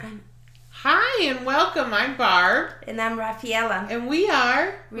Hi and welcome. I'm Barb. And I'm Rafaela. And we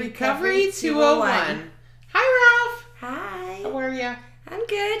are Recovery 201. Hi, Ralph. Hi. How are you? I'm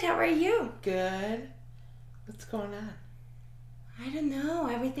good. How are you? Good. What's going on? I don't know.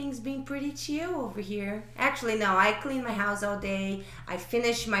 Everything's been pretty chill over here. Actually, no. I cleaned my house all day. I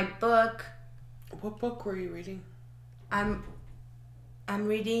finished my book. What book were you reading? I'm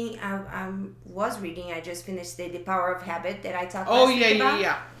reading. I was reading. I just finished The Power of Habit that I talked last week about.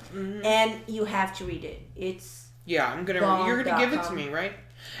 Yeah. Mm-hmm. And you have to read it. It's you're gonna give it to me, right?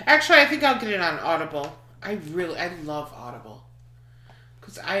 Actually, I think I'll get it on Audible. I love Audible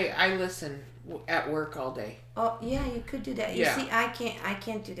because I listen at work all day. Oh yeah, you could do that. Yeah. You see, I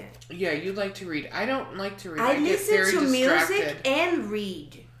can't do that. Yeah, you like to read. I don't like to read. I get listen very to distracted. music and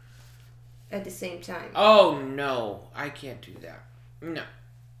read at the same time. Oh no, I can't do that. No,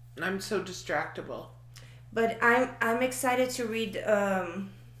 I'm so distractible. But I'm excited to read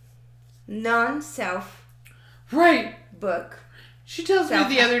non-self book. She tells me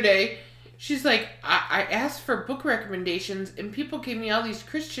the other day, she's like, I asked for book recommendations and people gave me all these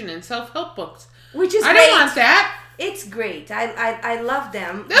Christian and self-help books. Which is I great. don't want that. It's great. I love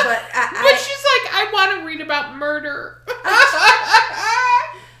them. But but she's like, I want to read about murder.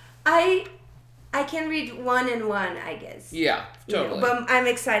 I can read one and one, I guess. Yeah, totally. You know, but I'm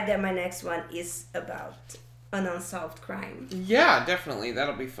excited that my next one is about an unsolved crime. Yeah, definitely.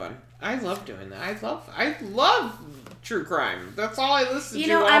 That'll be fun. I love doing that. I love true crime. That's all I listen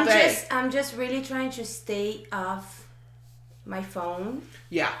to all day. I'm just really trying to stay off my phone.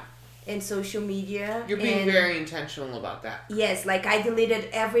 Yeah. And social media. You're being very intentional about that. Yes, like I deleted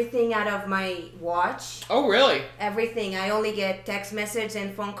everything out of my watch. Oh, really? Everything. I only get text messages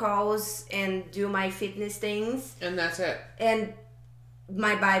and phone calls and do my fitness things. And that's it. And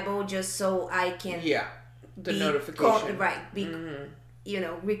my Bible just so I can the notification.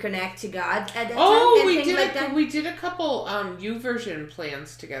 Reconnect to God at that time. Oh, And we did a couple YouVersion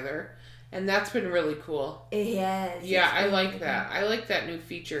plans together, and that's been really cool. Yes. Yeah, I like that. I like that new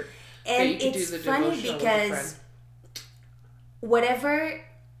feature. And it's funny because whatever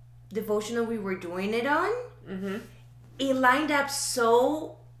devotional we were doing it on, it lined up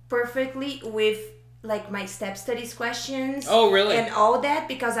so perfectly with like my step studies questions. Oh, really? And all that,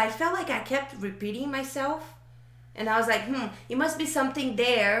 because I felt like I kept repeating myself. And I was like, it must be something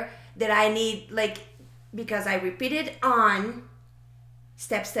there that I need, like, because I repeated on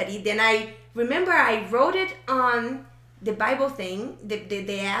step study. Then I remember I wrote it on the Bible thing,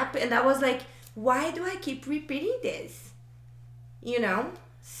 the app, and I was like, why do I keep repeating this?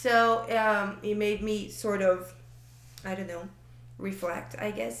 So it made me sort of, I don't know, reflect,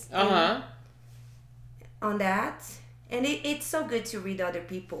 I guess, on that. And it's so good to read other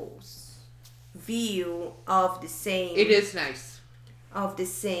people's view of the same. It is nice. Of the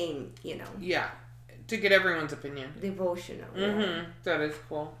same, Yeah, to get everyone's opinion. Devotional. That is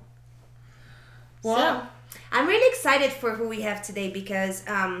cool. Well, so, I'm really excited for who we have today because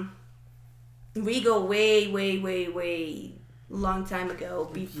we go way, way, way, way long time ago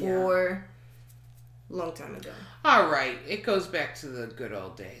long time ago. All right. It goes back to the good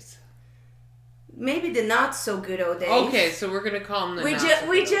old days. Maybe the not so good old days. Okay, so we're going to call them the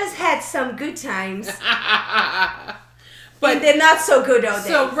We just had some good times. But in the not so good old days.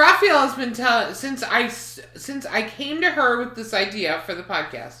 So Rafaela has been telling, since I came to her with this idea for the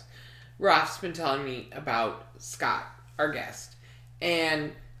podcast, Raf's been telling me about Scott, our guest.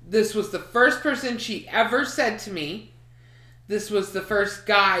 And this was the first person she ever said to me. This was the first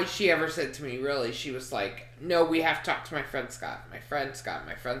guy she ever said to me, really. She was like, no, we have to talk to my friend Scott. My friend Scott,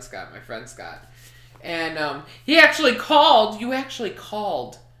 my friend Scott, my friend Scott. And he actually called. You actually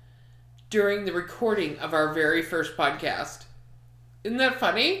called during the recording of our very first podcast. Isn't that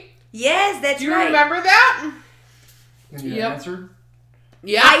funny? Yes, that's right. Do you remember that? And you answered?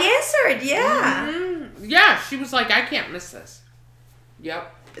 Yeah. I answered, yeah. Mm-hmm. Yeah, she was like, I can't miss this.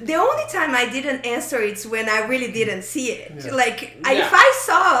 Yep. The only time I didn't answer it's when I really didn't see it. Yeah. If I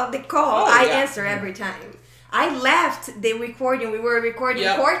saw the call, I answer every time. I left the recording. We were recording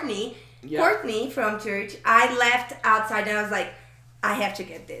Courtney from church. I left outside and I was like, I have to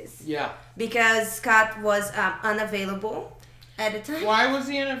get this. Yeah. Because Scott was unavailable at the time. Why was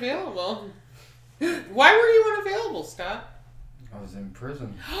he unavailable? Why were you unavailable, Scott? I was in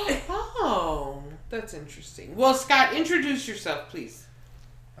prison. Oh, that's interesting. Well, Scott, introduce yourself, please.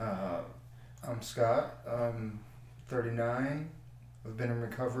 I'm Scott. I'm 39. I've been in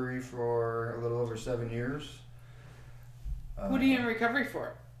recovery for a little over 7 years. What are you in recovery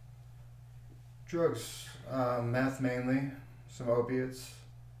for? Drugs. Meth mainly. Some opiates.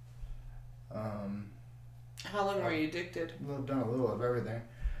 How long were you addicted? Done a little of everything.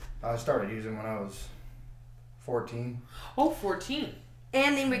 I started using when I was 14. Oh, 14.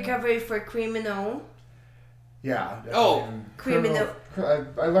 And in recovery for criminal. Yeah. Oh.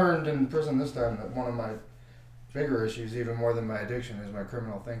 I learned in prison this time that one of my bigger issues, even more than my addiction, is my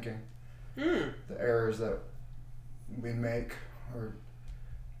criminal thinking. Mm. The errors that we make, or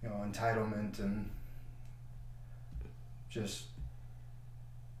entitlement and just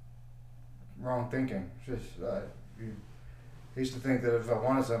wrong thinking. Just you used to think that if I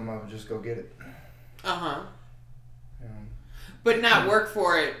wanted something, I would just go get it. Uh-huh. But not work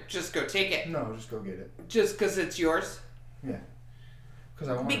for it, just go take it. No, just go get it. Just because it's yours? Yeah. Because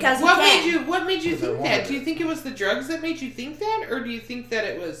I wanted Because it. What made you think that? Do you think it was the drugs that made you think that? Or do you think that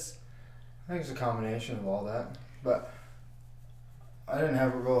it was... I think it's a combination of all that. But I didn't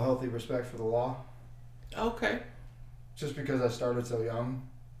have a real healthy respect for the law. Okay. Just because I started so young.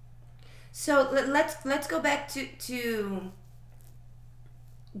 So let's go back to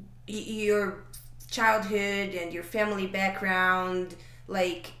your childhood and your family background.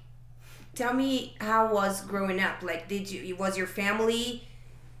 Like, tell me how was growing up. Like, was your family?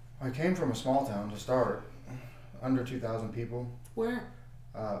 I came from a small town to start, under 2,000 people. Where?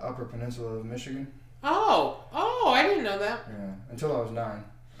 Upper Peninsula of Michigan. Oh, I didn't know that. Yeah, until I was 9.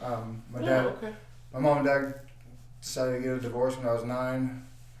 Okay. My mom and dad decided to get a divorce when I was 9,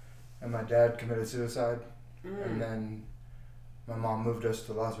 and my dad committed suicide. Mm. And then my mom moved us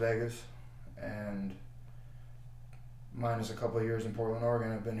to Las Vegas, and minus a couple of years in Portland,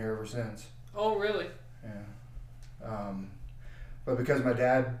 Oregon, I've been here ever since. Oh, really? Yeah. But because my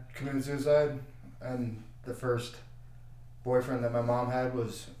dad committed suicide, and the first boyfriend that my mom had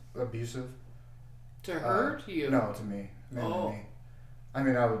was abusive. To her? To you? No, to me. Mainly Oh. me. I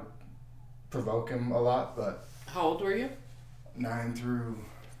mean, I would provoke him a lot, but... How old were you? 9 through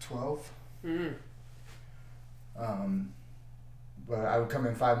 12. Mm. But I would come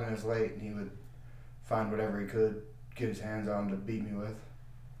in 5 minutes late, and he would find whatever he could get his hands on to beat me with,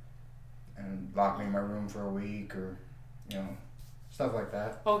 and lock me in my room for a week, or stuff like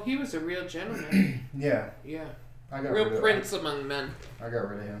that. Oh, he was a real gentleman. Yeah. Yeah. I got Real rid of, prince among men. I got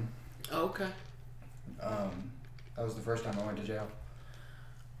rid of him. Okay. That was the first time I went to jail,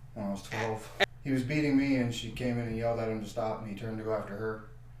 when I was 12. He was beating me, and she came in and yelled at him to stop, and he turned to go after her.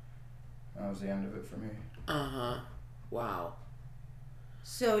 That was the end of it for me. Uh-huh. Wow.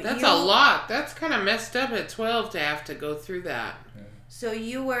 So That's a lot. That's kind of messed up at 12 to have to go through that. Yeah. So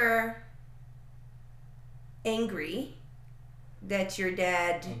you were angry that your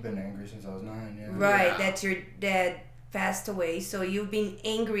dad... I've been angry since I was 9, yeah. Right, Yeah. that your dad passed away. So you've been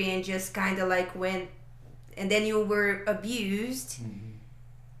angry and just kind of like went... And then you were abused. Mm-hmm.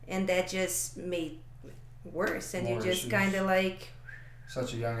 And that just made worse. And More you just issues. kind of like...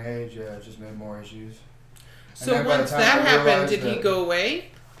 Such a young age, yeah, it just made more issues. So then by the once time that I happened, realized did he that- go away?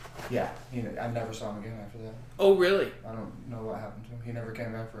 Yeah, I never saw him again after that. Oh, really? I don't know what happened to him. He never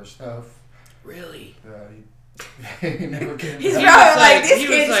came back for his stuff. Really? He never came He's back. probably like, this he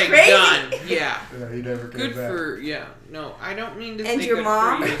kid's was like crazy. done. Yeah. Yeah, he never came Good back. for, yeah. No, I don't mean to And say your good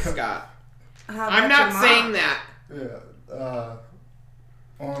mom? for you, Scott. How I'm about not your mom? saying that. Yeah.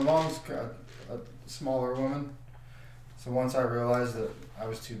 Well, my mom's a smaller woman. So once I realized that I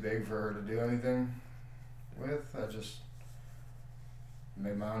was too big for her to do anything with, I just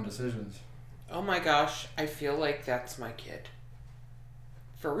made my own decisions. Oh my gosh, I feel like that's my kid.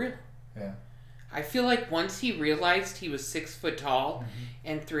 For real. Yeah. I feel like once he realized he was 6 foot tall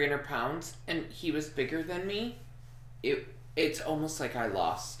and 300 pounds and he was bigger than me, it's almost like I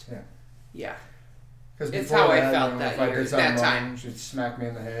lost. Yeah. Yeah. Because It's before how I that, felt if that I year- did something that wrong, time. she'd smack me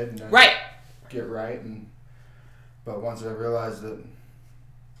in the head and then Right. get right. But once I realized that,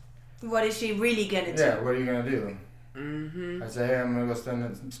 What is she really gonna do? yeah, what are you gonna do? Mm-hmm. I'd say, hey, I'm gonna go spend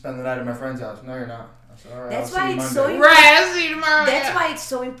the night at my friend's house. No, you're not. I said, all right, That's I'll see why you it's Monday. so Right, I'll see you tomorrow. That's yeah. why it's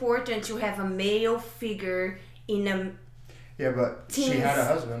so important to have a male figure in a Yeah, but she Teens. had a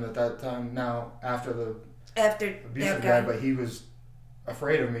husband at that time. Now after the after abusive that guy, guy. but he was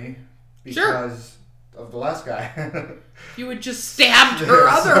afraid of me Sure. because of the last guy. You would just stabbed her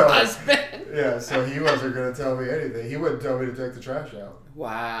Yeah, other so- husband. Yeah, so he wasn't gonna tell me anything. He wouldn't tell me to take the trash out.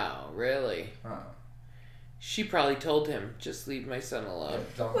 Wow, really? She probably told him, just leave my son alone.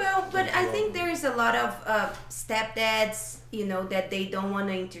 Well, but I think there is a lot of stepdads, that they don't want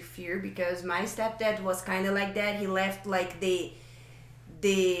to interfere, because my stepdad was kind of like that. He left like the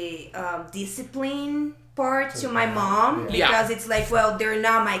discipline part to my mom, Yeah. because it's like, well, they're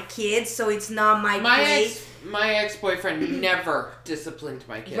not my kids, so it's not my place. My ex-boyfriend never disciplined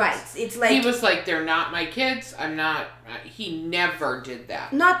my kids. Right. It's like He was like, they're not my kids. I'm not. He never did that.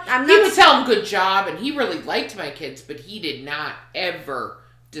 I'm He not would tell them good job, and he really liked my kids, but he did not ever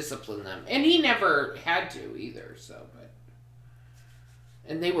discipline them. And he never had to either, so, but...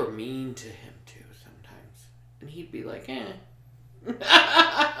 And they were mean to him, too, sometimes. And he'd be like, eh.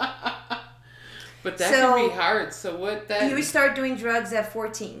 But that can be hard, so what then? You start doing drugs at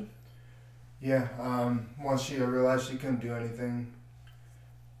 14. Yeah, once she realized she couldn't do anything,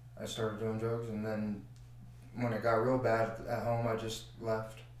 I started doing drugs, and then when it got real bad at home, I just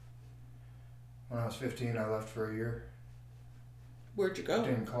left. When I was 15, I left for a year. Where'd you go?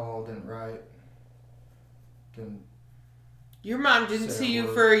 Didn't call, didn't write, didn't... Your mom didn't say see a you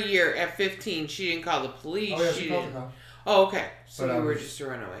word. for a year. At 15, she didn't call the police. Oh, yeah, she called didn't... the cops. Oh, okay. So But you I were was- just a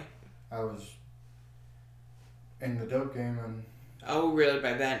runaway. I was in the dope game, and... Oh, really?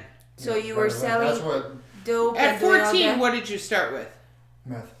 By then? So yeah, you were right away. selling That's what... dope At and doing all 14, that? what did you start with?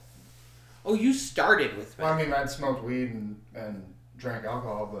 Meth. Oh, you started with Well, meth. I mean, I'd smoked weed and drank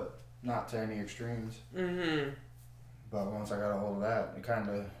alcohol, but not to any extremes. Mm-hmm. But once I got a hold of that, it kind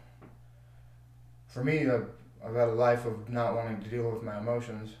of... For me, I've had a life of not wanting to deal with my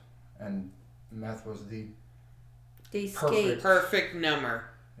emotions, and meth was the They Perfect. Perfect number.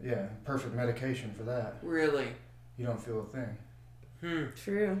 perfect medication for that. Really? You don't feel a thing.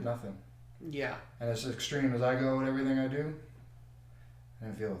 True. Nothing. Yeah. And as extreme as I go with everything I do, I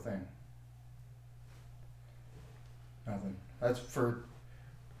didn't feel a thing. Nothing. That's for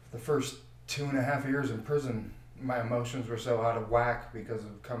the first 2.5 years in prison. My emotions were so out of whack because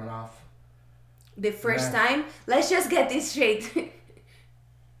of coming off. The first Yeah. time, let's just get this straight.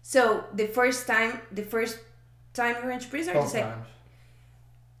 So the first time you were in prison, or the Both second? times.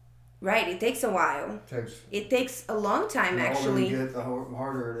 Right, it takes a while. Takes It takes a long time, the older actually. you get, the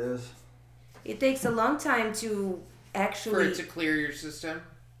harder it is. It takes a long time to For actually. it to clear your system?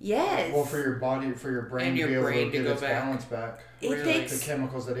 Yes. Well, for your body, for your brain And to your be able brain to to get go its back. balance back. It Really? takes. The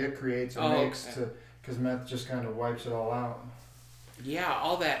chemicals that it creates and Oh, makes okay. to, because meth just kind of wipes it all out. Yeah,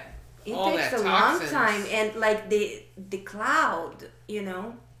 all that. It all takes that a long toxins. time, and like the cloud,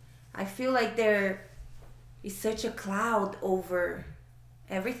 I feel like there is such a cloud over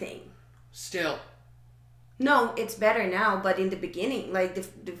everything. Still. No, it's better now, but in the beginning, like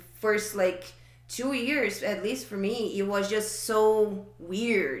the first like 2 years, at least for me, it was just so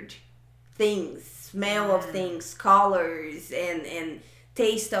weird. Things, smell of things, colors, and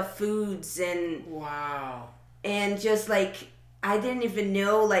taste of foods, Wow. and just like I didn't even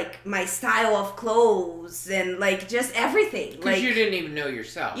know like my style of clothes and like just everything. Because Like you didn't even know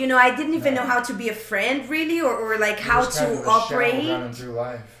yourself. I didn't even No. know how to be a friend really, or like You're how just kind of to a shell operate. running through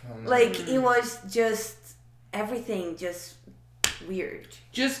life. Like it was just everything just weird.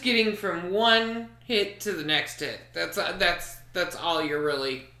 Just getting from one hit to the next hit. That's all you're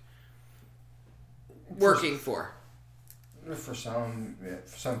really working for. For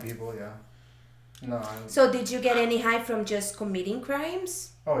some people, yeah. No. So did you get any high from just committing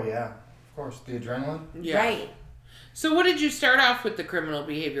crimes? Oh yeah, of course. The adrenaline. Yeah. Right. So what did you start off with the criminal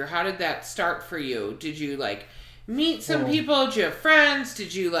behavior? How did that start for you? Did you like meet some Well- people? Did you have friends?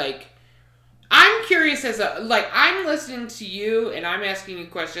 Did you like... I'm curious I'm listening to you and I'm asking you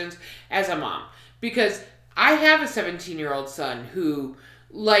questions as a mom. Because I have a 17-year-old son who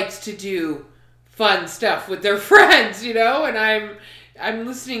likes to do fun stuff with their friends, and I'm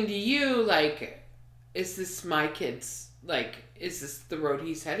listening to you like, is this my kid's, like, is this the road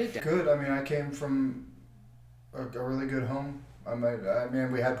he's headed down? Good. I mean, I came from a really good home. I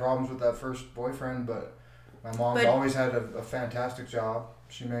mean, we had problems with that first boyfriend, but my mom's always had a fantastic job.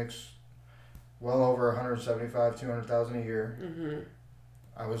 She makes well over $175,000-$200,000 a year. Mm-hmm.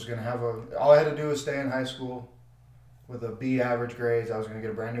 I was gonna have all I had to do was stay in high school with a B average grades. I was gonna get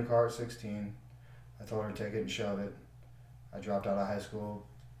a brand new car at 16. I told her to take it and shove it. I dropped out of high school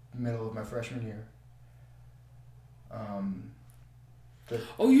middle of my freshman year.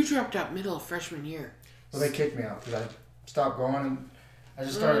 Oh, you dropped out middle of freshman year. Well, they kicked me out because I stopped going and I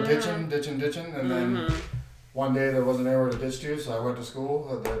just started ditching, and then one day there wasn't anywhere to ditch to, so I went to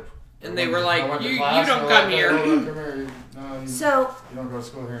school. And they were like, I went to you class, don't and come they're like, here. "No, come here. No, So you don't go to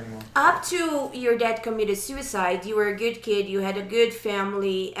school here anymore." up to your dad committed suicide, you were a good kid, you had a good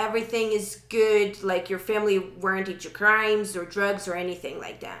family, everything is good, like your family weren't into crimes or drugs or anything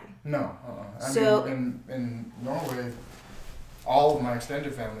like that. No. So- in Norway, all of my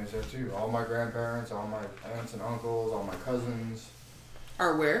extended families there too. All my grandparents, all my aunts and uncles, all my cousins.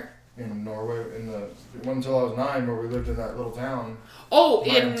 Or where? In Norway, until I was 9, where we lived in that little town. Oh,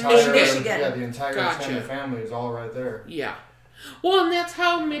 My in entire- Michigan. Michigan. Yeah, the entire Gotcha. extended family is all right there. Yeah. Well, and that's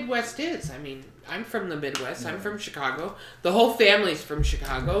how Midwest is. I mean, I'm from the Midwest. I'm from Chicago. The whole family's from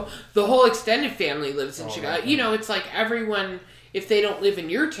Chicago. The whole extended family lives in Oh, Chicago. okay. It's like everyone, if they don't live in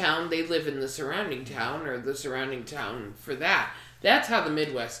your town, they live in the surrounding town or the surrounding town for that. That's how the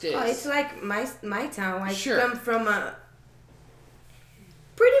Midwest is. Oh, it's like my town. I Sure. come from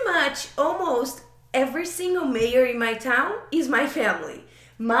pretty much almost every single mayor in my town is my family.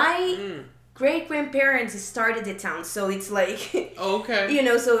 My great grandparents started the town, so it's like Okay. you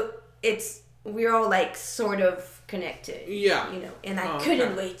know, so we're all like sort of connected. Yeah. You know, and I Oh,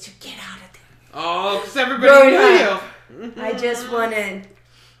 couldn't okay. wait to get out of there. Oh, because everybody Growing knew up. you. I just wanted,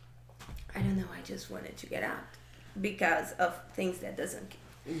 I don't know, I just wanted to get out because of things that doesn't.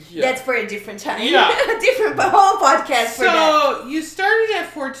 Yeah. That's for a different time. Yeah. A different whole podcast for that. So you started at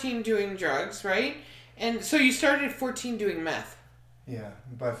 14 doing drugs, right? And so you started at 14 doing meth. Yeah,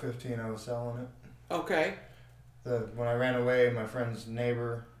 by 15 I was selling it. Okay. When I ran away, my friend's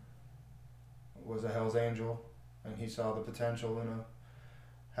neighbor was a Hell's Angel, and he saw the potential in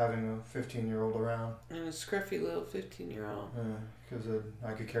having a 15-year-old around. And a scruffy little 15-year-old. Because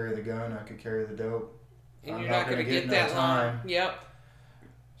I could carry the gun, I could carry the dope. And I'm you're not not going to gonna get get that no long. time. Yep.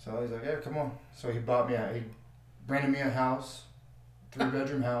 So he's like, yeah, come on. So he he rented me a house,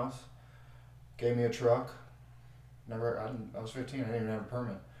 3-bedroom house, gave me a truck. I was 15, I didn't even have a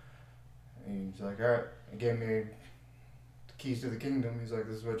permit. And he's like, all right. He gave me the keys to the kingdom. He's like,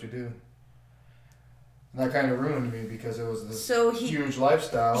 this is what you do. And that kind of ruined me because it was this huge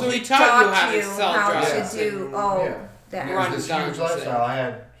lifestyle. So he taught you how to sell how drugs. to do and- all Yeah. that. It Run was this guns huge lifestyle. I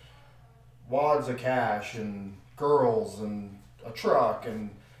had wads of cash and girls and a truck, and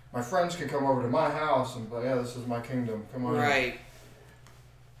my friends could come over to my house and be like, yeah, this is my kingdom. Come on in. Right.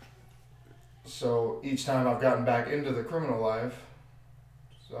 So each time I've gotten back into the criminal life,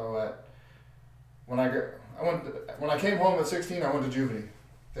 when I came home at 16, I went to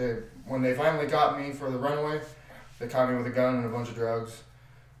juvie. When they finally got me for the runaway, they caught me with a gun and a bunch of drugs.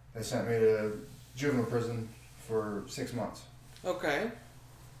 They sent me to juvenile prison for 6 months. Okay.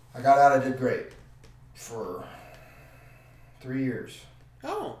 I got out. I did great for 3 years.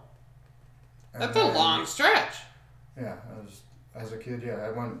 Oh. And That's a then- long stretch. Yeah, as a kid, yeah,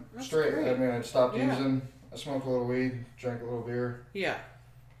 I went That's straight. great. I mean, I stopped Yeah. using. I smoked a little weed, drank a little beer, Yeah.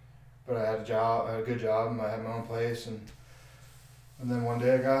 but I had a job. I had a good job. I had my own place, and then one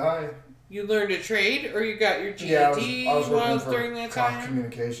day I got high. You learned a trade, or you got your GED Yeah, I was working for during that Cox time?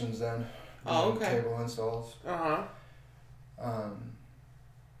 Communications then. Oh, doing okay. Cable installs. Uh-huh.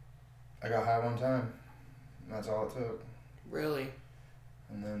 I got high one time. And that's all it took. Really?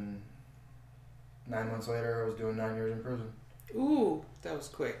 And then 9 months later, I was doing 9 years in prison Ooh, that was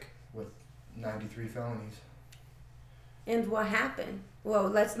quick. with 93 felonies. And what happened? Well,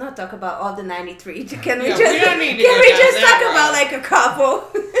 let's not talk about all the 93. Can we Yeah, just we don't need to can go we down just that talk about road. like a couple?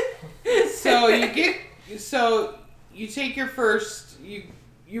 So you take your first,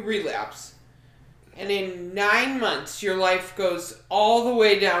 you relapse. And in 9 months, your life goes all the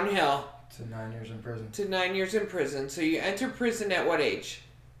way downhill To 9 years in prison. to 9 years in prison. So you enter prison at what age?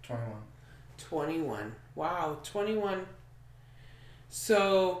 21. 21. Wow, 21.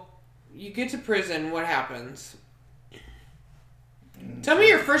 So you get to prison. What happens? Tell me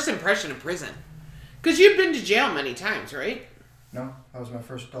your first impression of prison. Because you've been to jail many times, right? No, that was my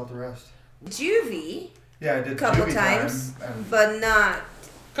first adult arrest. Juvie, Yeah, I did couple juvie times, time, and but not.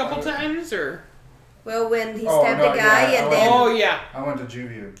 Couple times, or? Well, when he Oh, stabbed no, the guy yeah, and then. Oh, yeah. I went to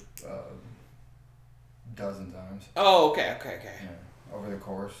juvie a dozen times. Oh, okay. Yeah, over the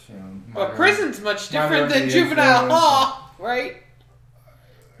course, But prison's much minor different than the juvenile influence. hall, right?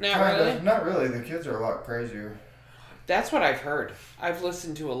 Not Kind really. of, not really. The kids are a lot crazier. That's what I've heard. I've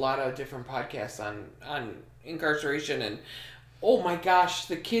listened to a lot of different podcasts on incarceration, and oh my gosh,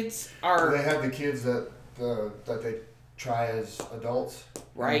 the kids are They have the kids that they try as adults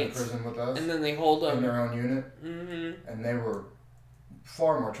right. in the prison with us And then they hold in them. their own unit, Mm-hmm. and they were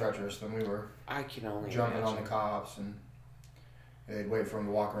far more treacherous than we were. I can only Jumping imagine. on the cops, and they'd wait for them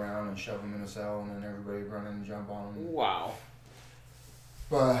to walk around and shove them in a cell, and then everybody would run in and jump on them. Wow.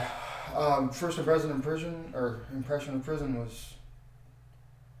 But first impression of prison was,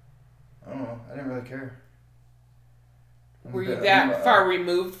 I don't know, I didn't really care. Were you that far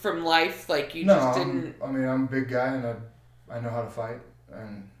removed from life? Like you just didn't. I'm a big guy, and I know how to fight,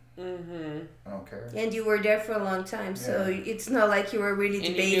 and Mm-hmm. I don't care. And you were there for a long time, so it's not like you were really And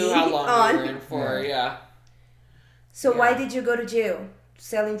you debating knew how long on. you were in for, yeah. So Yeah. why did you go to jail?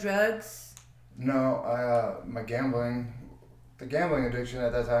 Selling drugs? No, the gambling addiction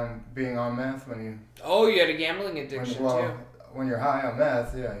at that time, being on meth, Oh, you had a gambling addiction too. when you're high on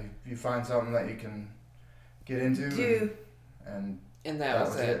meth, yeah, you find something that you can get into. And And that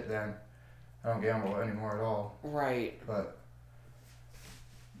was it. then. I don't gamble anymore at all. Right. But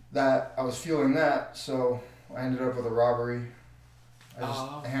I was feeling that, so I ended up with a robbery. I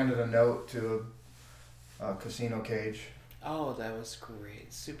just handed a note to a casino cage. Oh, that was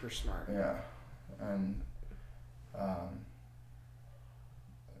great. Super smart. Yeah, and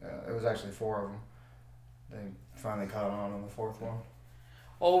it was actually 4 of them. They finally caught on the 4th one.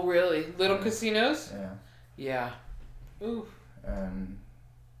 Oh, really? Little Yeah. casinos? Yeah, Yeah. Ooh. and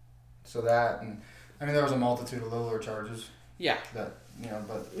so that, and I mean there was a multitude of littler charges Yeah. that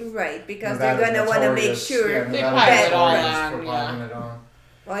but Right, because Nevada's they're gonna want to make notorious- sure. Yeah, They Nevada's pile it all notorious on, for yeah. piling it on.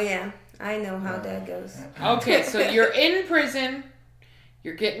 Oh yeah, I know how Yeah. that goes. Okay, so you're in prison.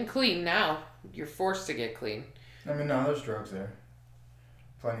 You're getting clean now. You're forced to get clean. I mean, no, there's drugs there.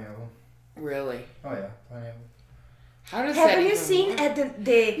 Plenty of them. Really? Oh yeah, plenty of them. How does that Haven't you even seen work? at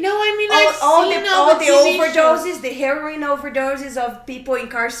the No, I mean all I've seen all the TV shows. overdoses, the heroin overdoses of people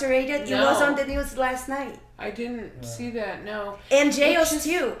incarcerated? It was No. on the news last night. I didn't see that. No. And jails just-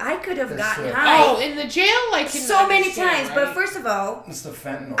 too. I could have That's gotten it. high Oh, in the jail, I can so many understand, times. right? But first of all, It's the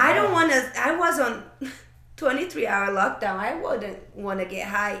fentanyl. I don't want to. I was on 23-hour lockdown. I wouldn't want to get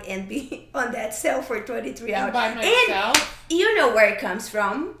high and be on that cell for 23 hours. And by myself. You know where it comes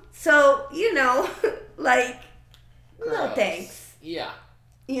from, so like, no Gross. thanks. Yeah.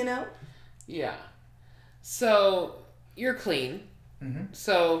 You know. Yeah. So you're clean. Mm-hmm.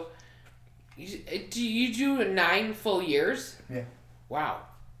 So do you do 9 full years? Yeah. Wow.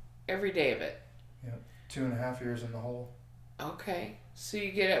 Every day of it. 2.5 years in the hole. Okay. So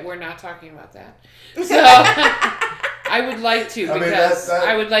you get it. We're not talking about that. So I would like to I mean, because that-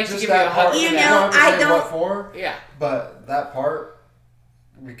 I would like to just give you a that hug. part, for You that. don't know, have to I say don't- what for, Yeah. but that part,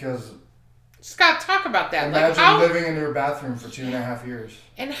 because Scott, talk about that. Like imagine how living in your bathroom for 2.5 years.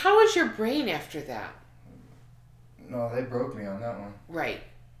 and how is your brain after that? No, they broke me on that one. Right.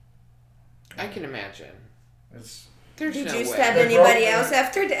 I can imagine. It's There's Did no you way. stab They anybody broke- else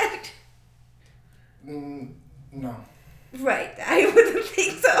after that? no. Right, I wouldn't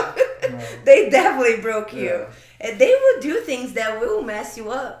think so. No. They definitely broke you. Yeah. And they will do things that will mess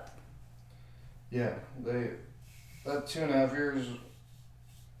you up. Yeah, that 2.5 years.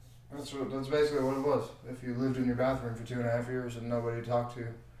 That's basically what it was. If you lived in your bathroom for 2.5 years and nobody to talk to,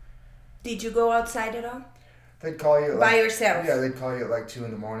 Did you go outside at all? they'd call you at By like, yourself? Yeah, they'd call you at like 2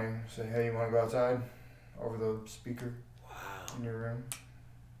 in the morning. Say, hey, you want to go outside? Over the speaker Wow. in your room.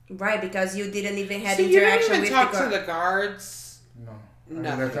 Right, because you didn't even have So you don't interaction even with talk the to guard. the guards. No. I mean,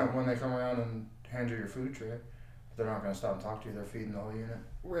 Nothing. when they come around and hand you your food tray, they're not going to stop and talk to you. They're feeding the whole unit.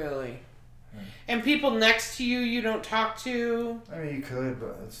 Really. Yeah. And people next to you don't talk to. I mean, you could,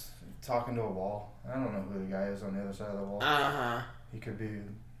 but it's talking to a wall. I don't know who the guy is on the other side of the wall. Uh He could be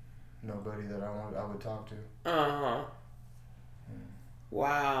nobody that I would talk to. huh. Uh huh.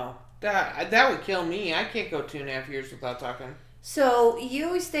 Wow. That would kill me. I can't go 2.5 years without talking. So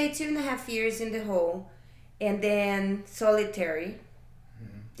you stay 2.5 years in the hole, and then solitary.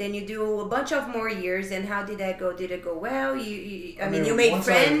 Mm-hmm. Then you do a bunch of more years. And how did that go? Did it go well? I mean, mean, you made once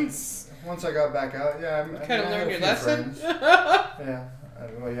friends. Once I got back out, yeah, I Kind of I had learned a your few lesson. friends. Yeah,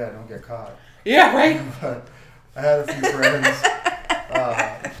 I don't get caught. Yeah, right. But I had a few friends.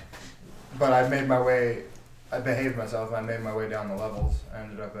 But I made my way. I behaved myself. And I made my way down the levels. I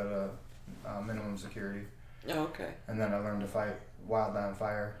ended up at a minimum security, Oh, okay. and then I learned to fight wildland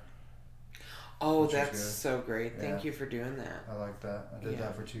fire. Oh, Which is that's good. so great. Thank Yeah. you for doing that. I like that. I did Yeah.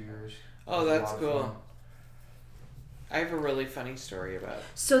 that for 2 years. Oh, It was a that's lot of cool. fun. I have a really funny story about it.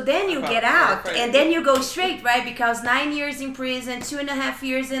 So then you About get out, firefighting. and then you go straight, right? Because 9 years in prison, 2.5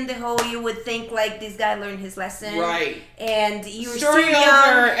 years in the hole, you would think like this guy learned his lesson, Right. And you're Story still young,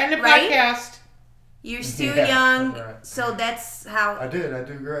 over. End of right? podcast. You're still Yeah, young, right. so that's how. I did. I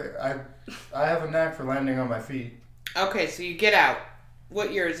do great. I have a knack for landing on my feet. Okay, so you get out.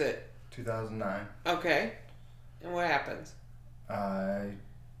 What year is it? 2009. Okay. And what happens? I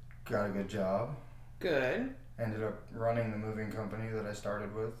got a good job. Good. Ended up running the moving company that I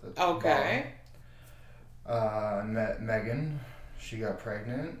started with. At the Okay. bottom. I met Megan. She got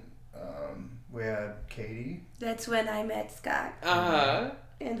pregnant. We had Katie. That's when I met Scott, Uh-huh.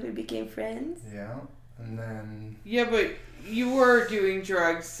 and we became friends. Yeah. And then Yeah, but you were doing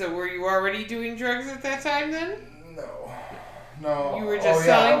drugs, so were you already doing drugs at that time then? no. You were just oh, yeah,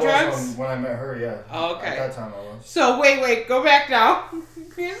 selling I was drugs? when I met her, yeah. Oh, okay. At that time I was. So wait, go back now.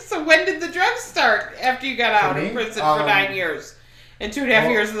 So when did the drugs start after you got out For of me? prison for 9 years? And 2.5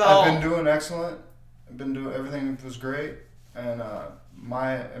 years of the I've hole? been doing excellent. I've been doing everything was great, and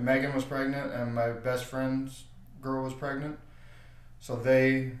Megan was pregnant, and my best friend's girl was pregnant. So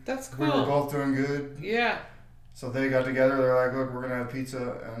That's we were cool. both doing good. Yeah. So they got together. They're like, "Look, we're gonna have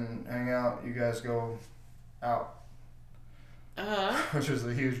pizza and hang out. You guys go out," Uh-huh. which was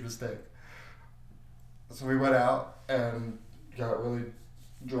a huge mistake. So we went out and got really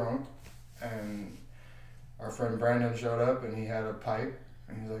drunk, and our friend Brandon showed up and he had a pipe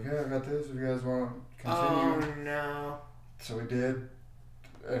and he's like, "Yeah, I got this. If you guys want to continue." Oh no. So we did,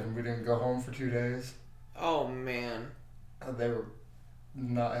 and we didn't go home for 2 days. Oh man. They were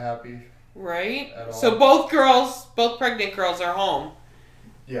not happy. Right? At all. So both pregnant girls are home.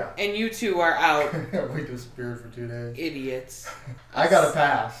 Yeah. And you two are out. We disappeared for 2 days. Idiots. I got a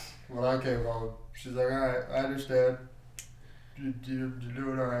pass when I came home. She's like, "Alright, I understand. You're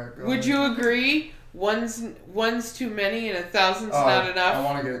doing alright." Would you agree? One's too many and 1,000's not enough. I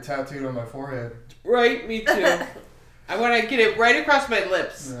want to get it tattooed on my forehead. Right, me too. I want to get it right across my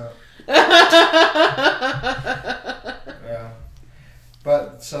lips. Yeah. Yeah.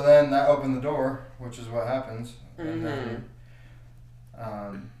 But so then that opened the door, which is what happens. And then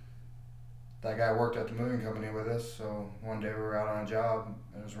that guy worked at the moving company with us. So one day we were out on a job.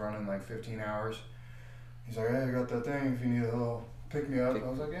 It was running like 15 hours. He's like, "Hey, I got that thing. If you need a little pick me up." I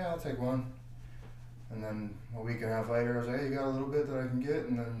was like, "Yeah, I'll take one." And then a week and a half later, I was like, "Hey, you got a little bit that I can get?"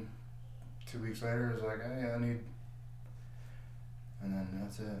 And then 2 weeks later, I was like, "Hey, I need." And then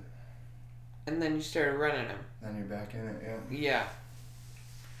that's it. And then you started running them. Then you're back in it, yeah. Yeah.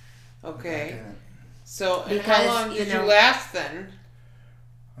 Back Okay. in it. So, and Because, how long did you last then?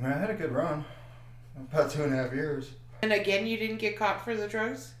 I mean, I had a good run. About 2.5 years. And again, you didn't get caught for the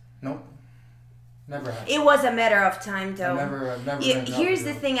drugs? Nope. Never had. It was a matter of time, though. I've never been Here's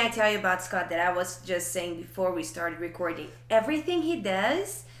the thing I tell you about Scott that I was just saying before we started recording. Everything he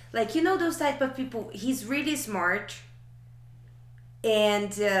does, like, you know those type of people, he's really smart.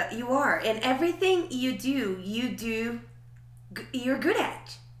 And you are. And everything you do, you're good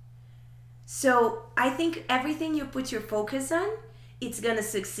at. So I think everything you put your focus on, it's going to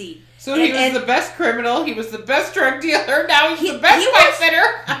succeed. So he was the best criminal, he was the best drug dealer, now he's the best pipe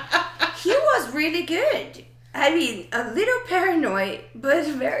fitter. He was really good. I mean, a little paranoid, but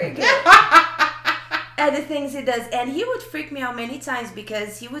very good. At the things he does. And he would freak me out many times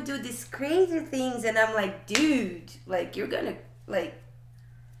because he would do these crazy things and I'm like, dude, like you're gonna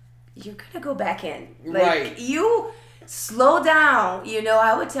go back in. Like, right. You slow down. You know,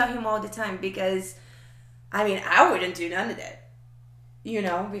 I would tell him all the time because, I mean, I wouldn't do none of that. You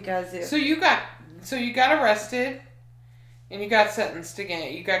know, because... So you got arrested and you got sentenced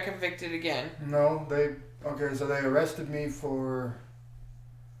again. You got convicted again. No, they arrested me for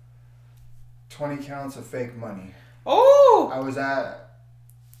 20 counts of fake money. Oh! I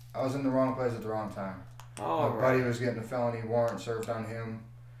was in the wrong place at the wrong time. Oh, My buddy was getting a felony warrant served on him.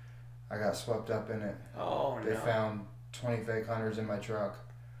 I got swept up in it. Oh, They found 20 fake hunters in my truck.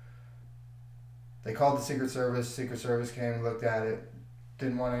 They called the Secret Service. Secret Service came, looked at it,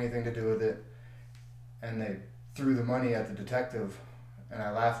 didn't want anything to do with it, and they threw the money at the detective, and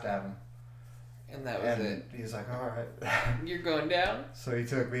I laughed at him. And that was it. He's like, "All right." You're going down? So he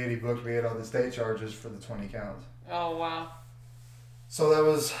took me and he booked me in on the state charges for the 20 counts. Oh, wow. So that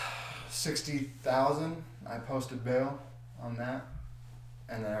was $60,000. I posted bail on that,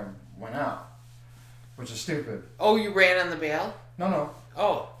 and then I went out, which is stupid. Oh, you ran on the bail? No.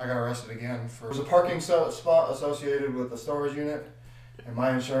 Oh. I got arrested again for... There was a parking spot associated with the storage unit, and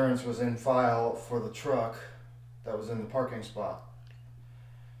my insurance was in file for the truck that was in the parking spot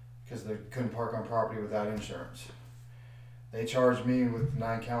because they couldn't park on property without insurance. They charged me with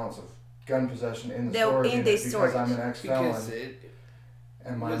 9 counts of gun possession in the storage unit because I'm an ex-felon. Because it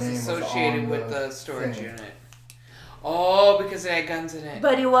and my was name associated was on with the storage thing. unit. Oh, because it had guns in it.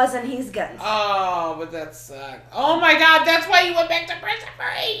 But it wasn't his guns. Oh, but that sucked. Oh my God, that's why you went back to prison for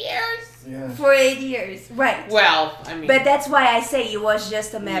 8 years? Yeah. For 8 years, right. Well, I mean... But that's why I say it was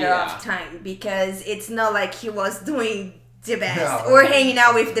just a matter of time. Because it's not like he was doing the best. Or hanging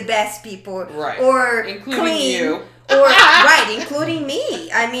out with the best people. Right. Or including clean. you. Or, right, including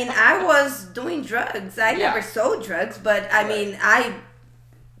me. I mean, I was doing drugs. I never sold drugs, but I mean, I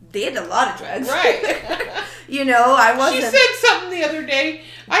did a lot of drugs. Right. You know, I wasn't... She said something the other day.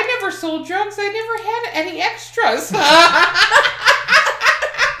 I never sold drugs. I never had any extras. I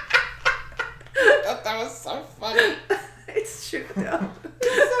thought that was so funny. It's true, though.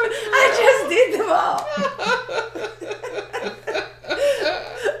 I just did them all.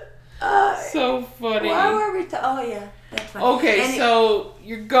 So funny. Why were we... Oh, yeah. That's fine. Okay, so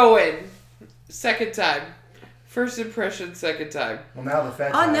you're going. Second time. First impression, second time. Well, now the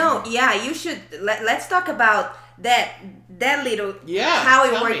feds... Oh, no. Yeah, you should... Let's talk about that little... Yeah, how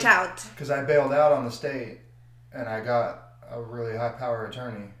it worked out. Because I bailed out on the state, and I got a really high-power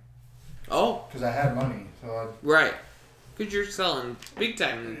attorney. Oh. Because I had money, so Right. Because you're selling big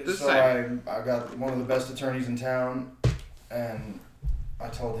time this time. I got one of the best attorneys in town, and I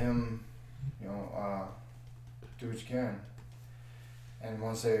told him, do what you can. And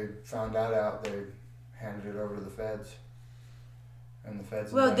once they found that out, they handed it over to the feds. And the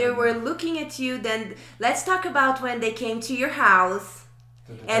feds. Well, they were looking at you. Then let's talk about when they came to your house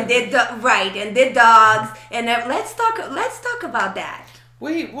and did the dogs. And let's talk about that.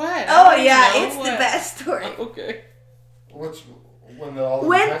 Wait, what? Oh yeah, it's the best story. Okay. When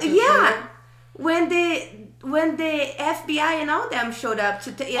detectives showed up? when the FBI and all them showed up to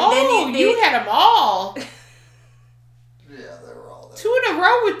You then had them all. Yeah, they were all there. 2 in a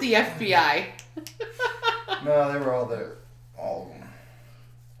row with the FBI. No, they were all there. All of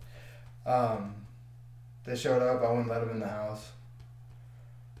them. They showed up. I wouldn't let them in the house.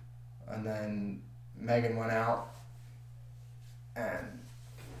 And then Megan went out. And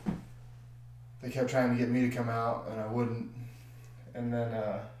they kept trying to get me to come out, and I wouldn't. And then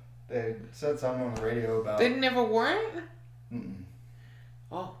they said something on the radio about... They didn't have a warrant? Mm-mm.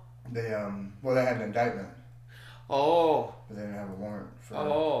 Oh. They, they had an indictment. Oh. But they didn't have a warrant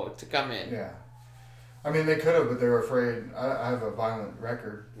for... to come in. Yeah. I mean, they could have, but they were afraid. I have a violent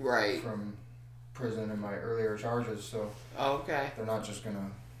record. Right. From prison and my earlier charges, so... Okay. They're not just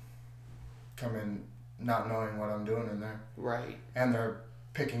gonna come in not knowing what I'm doing in there. Right. And they're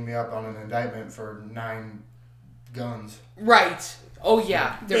picking me up on an indictment for 9 guns. Right. Oh,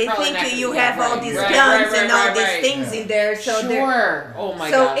 yeah. They think you have all these guns and all these things in there. So sure. Oh, my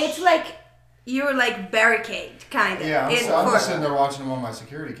gosh. gosh. So it's like, you're like barricade, kind of. Yeah, I'm just sitting there watching them on my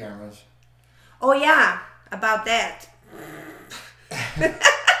security cameras. Oh, yeah. About that.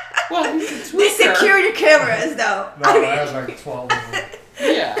 Well, he's a tweaker. The security cameras, though. No, I had like 12 of them.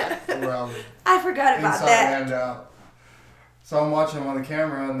 Yeah. Around I forgot about inside that. and out. So I'm watching them on the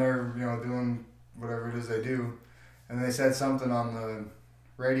camera, and they're doing whatever it is they do, and they said something on the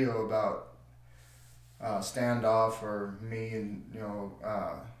radio about standoff or me, and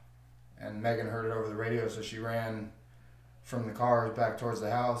and Megan heard it over the radio, so she ran from the cars back towards the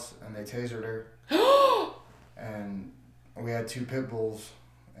house, and they tasered her. And we had 2 pit bulls,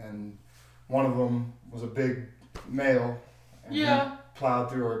 and one of them was a big male, and he plowed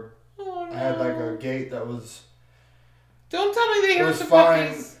through her. Oh, no. I had like a gate that was... Don't tell me they It hurt was the fine.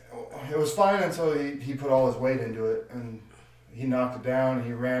 puppies. It was fine until he put all his weight into it, and he knocked it down, and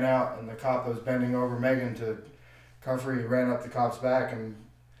he ran out, and the cop that was bending over Megan to cuff her, he ran up the cop's back and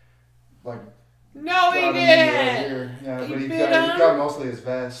like... No, he got him didn't. into yeah, He but he bit got, him? he got mostly his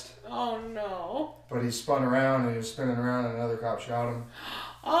vest. Oh, no. But he spun around, and he was spinning around, and another cop shot him.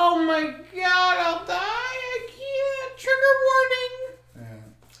 Oh, my God. I'll die. I can't. Trigger warning.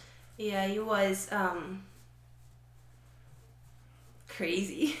 Yeah. Yeah, he was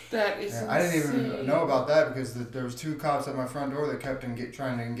crazy. That is Yeah, I didn't insane. even know about that because there was 2 cops at my front door that kept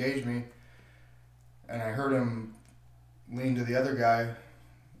trying to engage me, and I heard him lean to the other guy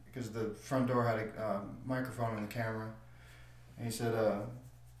because the front door had a microphone in the camera, and he said,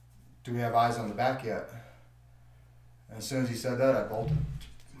 "Do we have eyes on the back yet?" And as soon as he said that, I bolted.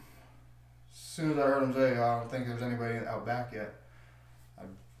 As soon as I heard him say, "I don't think there's anybody out back yet," I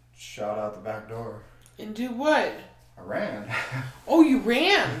shot out the back door. And do what? I ran. Oh, you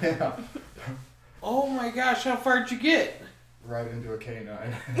ran? Yeah. Oh, my gosh. How far did you get? Right into a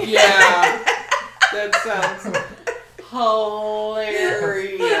canine. Yeah. That sounds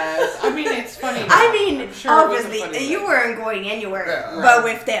hilarious. I mean, it's funny now. I mean, I'm sure it wasn't obviously, funny you then. weren't going anywhere Yeah, but right.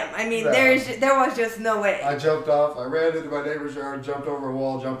 with them. I mean, Yeah. there was just no way. I jumped off. I ran into my neighbor's yard, jumped over a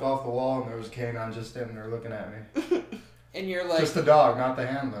wall, jumped off the wall, and there was a canine just standing there looking at me. And you're like... Just the dog, not the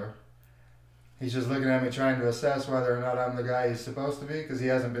handler. He's just looking at me trying to assess whether or not I'm the guy he's supposed to be because he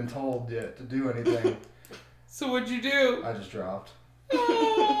hasn't been told yet to do anything. So what'd you do? I just dropped.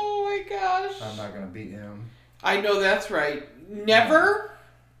 Oh, my gosh. I'm not going to beat him. I know that's right. Never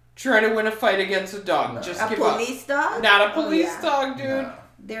try to win a fight against a dog. No. Just A give police dog? up. Not a Oh, police yeah. dog, dude. No.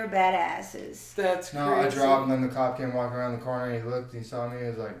 They're badasses. That's No, crazy. I dropped, and then the cop came walking around the corner, and he looked, and he saw me, he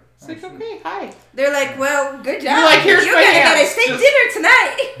was like... It's like, "Oh, shoot." okay, hi. They're like, well, good job. You're like, here's you my guys got a hands. steak Just- dinner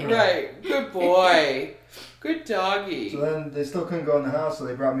tonight. Right. Good boy. Good doggy. So then they still couldn't go in the house, so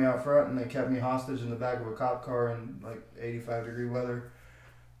they brought me out front, and they kept me hostage in the back of a cop car in like 85-degree weather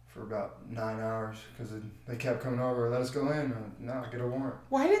for about 9 hours because they kept coming over, let us go in. No, get a warrant.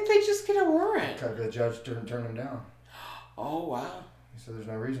 Why didn't they just get a warrant? Because the judge turned them down. Oh, wow. He said, "There's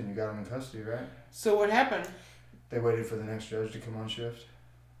no reason. You got them in custody, right?" So what happened? They waited for the next judge to come on shift.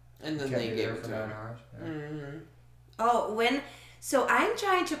 And then Kept they me gave there it for to 9 him. hours. Yeah. Mm-hmm. Oh, so I'm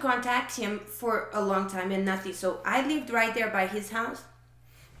trying to contact him for a long time and nothing. So I lived right there by his house.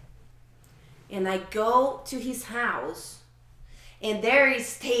 And I go to his house and there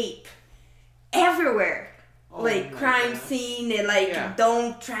is tape everywhere. Oh like my crime gosh. scene and like Yeah.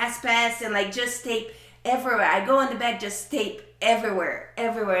 don't trespass and like just tape everywhere. I go in the back, just tape everywhere.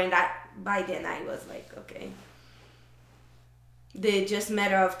 And by then I was like, okay. The just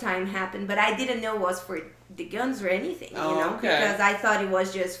matter of time happened, but I didn't know it was for the guns or anything, Okay. because I thought it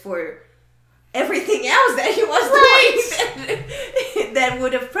was just for everything else that he was doing that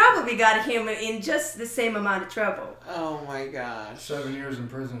would have probably got him in just the same amount of trouble. Oh my gosh. 7 years in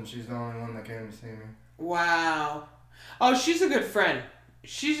prison. She's the only one that came to see me. Wow. Oh, she's a good friend.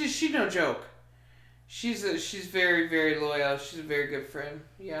 She's no joke. She's very, very loyal. She's a very good friend.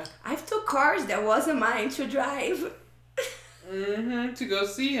 Yeah. I've took cars that wasn't mine to drive To go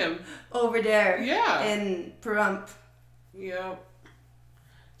see him. over there. Yeah. In Pahrump. Yep.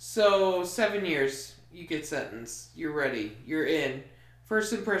 So 7 years, you get sentenced. You're ready. You're in.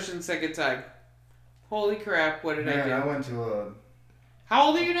 First impression, second time. Holy crap! What did I do? I went to a How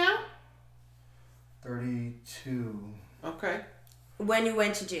old are you now? 32. Okay. When you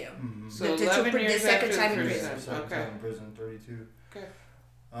went to jail. Mm-hmm. So The 11 years second after time the in first prison. time. Second Okay. time in prison, 32. Okay.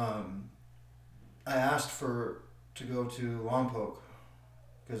 I asked to go to Lompoc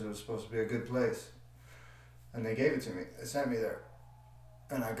because it was supposed to be a good place, and they gave it to me. They sent me there,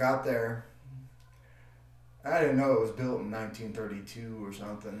 and I got there. I didn't know it was built in 1932 or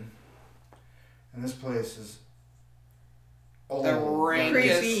something, and this place is old, The like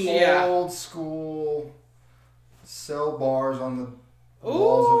rankest. Creepy. Yeah. old school. Cell bars on the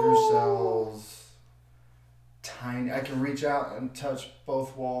walls of your cells. Tiny. I can reach out and touch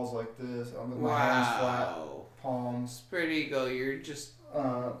both walls like this. I'm with my hands flat, Wow. palms. Spread eagle. You're just.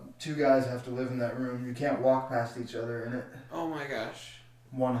 2 guys have to live in that room. You can't walk past each other in it. Oh my gosh.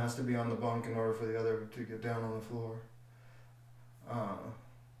 One has to be on the bunk in order for the other to get down on the floor.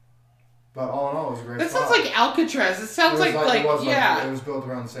 But all in all, it was a great That spot. sounds like Alcatraz. It sounds It was yeah. it was built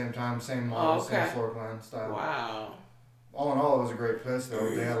around the same time, same model, Okay. same floor plan style. Wow. All in all, it was a great place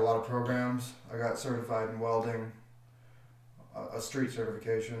though. They had a lot of programs. I got certified in welding, a street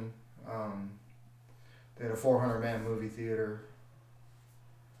certification. They had a 400-man movie theater.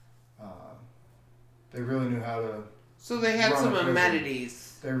 They really knew how to. So they had Run some a prison.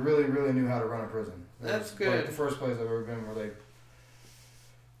 amenities. They really, really knew how to run a prison. It That's was good. Like the first place I've ever been where they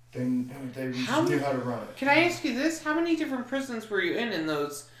just How knew many- how to run it. Can I ask you this? How many different prisons were you in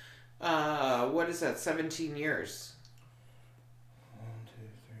those? What is that? 17 years. 1, 2,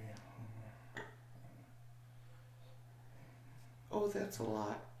 3. Oh, that's a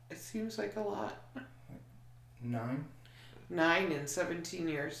lot. It seems like a lot. 9. 9 in 17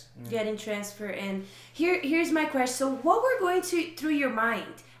 years. Getting transferred. And here's my question. So what were going through your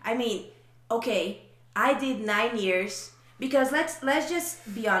mind? I mean, okay, I did 9 years because let's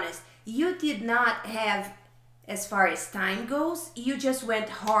just be honest. You did not have, as far as time goes, you just went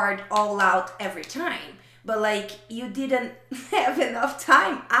hard all out every time. But like you didn't have enough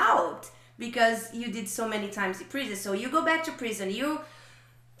time out because you did so many times in prison. So you go back to prison, you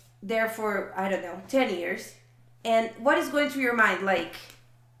there for, I don't know, 10 years. And what is going through your mind? Like,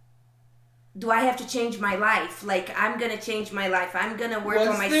 do I have to change my life? Like, I'm going to change my life. I'm going to work Was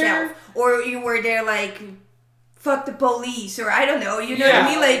on myself. there- Or you were there like, fuck the police. Or I don't know. You know what I Yeah.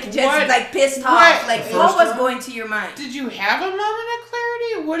 mean? Like, just What- like pissed what- off. Like, The what first was time? going to your mind? Did you have a moment of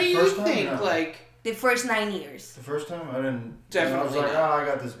clarity? What do you First time, think? no. Like, The first 9 years. The first time, I didn't. Definitely I was like, not. I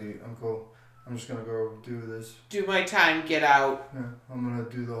got this beat. I'm cool. I'm just gonna go do this. do my time, get out. Yeah, I'm gonna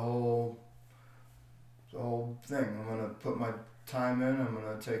do the whole thing. I'm gonna put my time in. I'm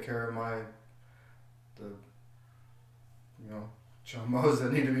gonna take care of the chumbos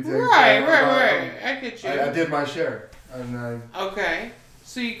that need to be taken Right. care of. I get you. I did my share, and Okay.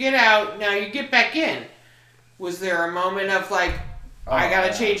 So you get out. Now you get back in. Was there a moment of like, I gotta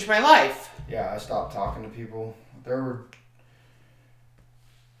yeah. change my life? Yeah, I stopped talking to people. There's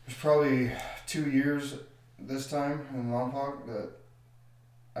probably 2 years this time in Lompoc that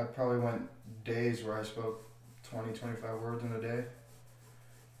I probably went days where I spoke 20, 25 words in a day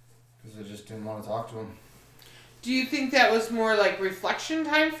because I just didn't want to talk to them. Do you think that was more like reflection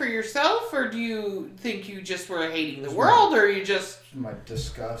time for yourself, or do you think you just were hating the It's world, or you just My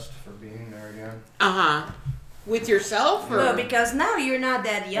disgust for being there again. with yourself, or No, because now you're not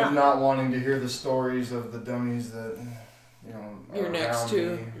that And young. not wanting to hear the stories of the dummies that, are you're next around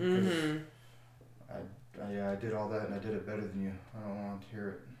to? me, 'cause Mm-hmm. I did all that and I did it better than you. I don't want to hear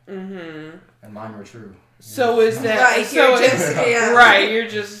it. Mm-hmm. And mine were true. So is that Right, so? you're just, yeah. Right, you're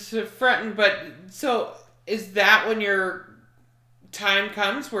just fronting. But so is that when your time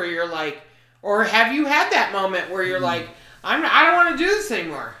comes where you're like, or have you had that moment where you're like, I don't want to do this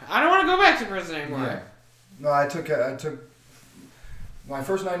anymore. I don't want to go back to prison anymore. Yeah. No, I took my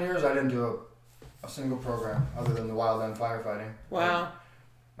first 9 years. I didn't do a single program other than the Wild End firefighting. Wow.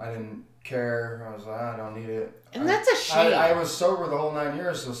 I didn't care. I was like, I don't need it. And that's a shame. I was sober the whole 9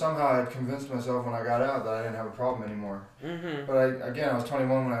 years, so somehow I'd convinced myself when I got out that I didn't have a problem anymore. Mm-hmm. But I was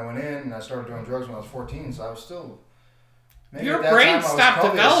 21 when I went in, and I started doing drugs when I was 14, so I was still... Maybe Your at that brain time, stopped I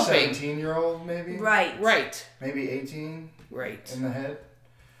was probably developing. a 17-year-old, maybe. Right. Maybe 18 Right. in the head.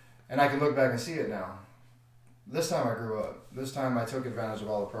 And I can look back and see it now. This time I grew up. This time I took advantage of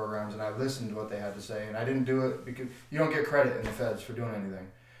all the programs, and I listened to what they had to say, and I didn't do it because you don't get credit in the feds for doing anything.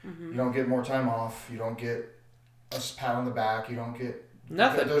 Mm-hmm. You don't get more time off. You don't get a pat on the back. You don't get...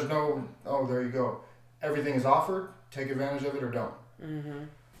 Nothing. There's no, oh, there you go. Everything is offered. Take advantage of it or don't. Mm-hmm.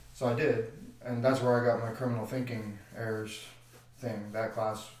 So I did, and that's where I got my criminal thinking errors thing. That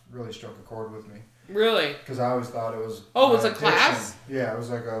class really struck a chord with me. Really? Because I always thought it was... Oh, it was my a class? Yeah, it was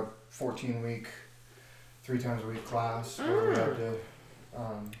like a 14-week, 3 times a week class where we had to...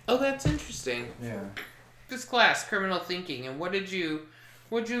 Oh, that's interesting. Yeah. This class, criminal thinking, and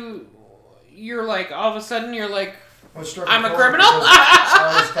you're like, all of a sudden you're like, What struck I'm a chord criminal? because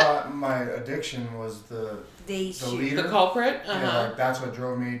I always thought my addiction was the leader. The culprit? Yeah, like that's what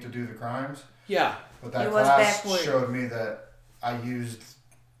drove me to do the crimes. Yeah. But that It was class backward. showed me that I used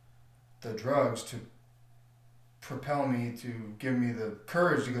the drugs to propel me, to give me the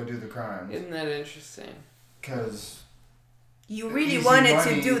courage to go do the crimes. Isn't that interesting? Because You really easy wanted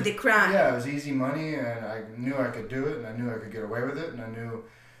money, to do the crime. Yeah, it was easy money, and I knew I could do it, and I knew I could get away with it, and I knew...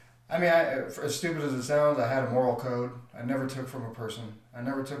 I mean, as stupid as it sounds, I had a moral code. I never took from a person. I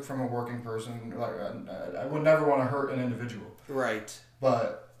never took from a working person. Like I would never want to hurt an individual. Right.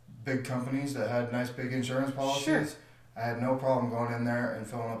 But big companies that had nice big insurance policies, Sure. I had no problem going in there and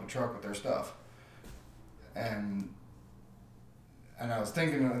filling up a truck with their stuff. And I was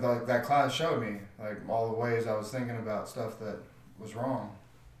thinking, like, that class showed me, like, all the ways I was thinking about stuff that was wrong.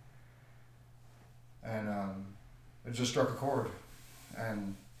 And it just struck a chord.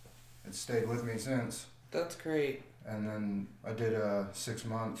 And it stayed with me since. That's great. And then I did a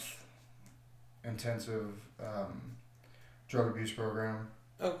 6-month intensive drug abuse program.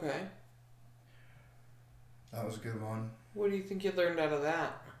 Okay. That was a good one. What do you think you learned out of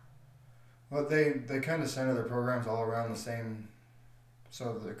that? Well, they kind of center their programs all around the same.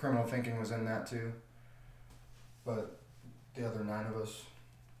 So the criminal thinking was in that too. But the other 9 of us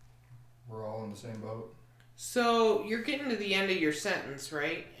were all in the same boat. So you're getting to the end of your sentence,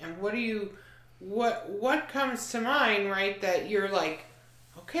 right? And what comes to mind, right, that you're like,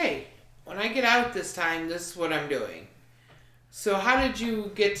 okay, when I get out this time, this is what I'm doing. So how did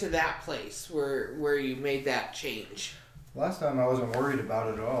you get to that place where you made that change? Last time I wasn't worried about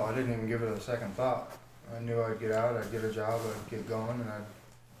it at all. I didn't even give it a second thought. I knew I'd get out, I'd get a job, I'd get going, and I'd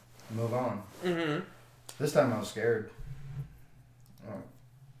move on. Mm-hmm. This time I was scared.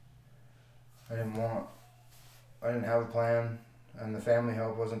 I didn't have a plan, and the family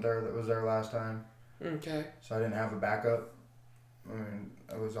help wasn't there that was there last time. Okay. So I didn't have a backup. I mean,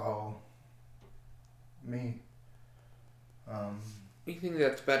 it was all me. You think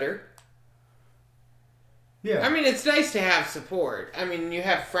that's better? Yeah. I mean, it's nice to have support. I mean, you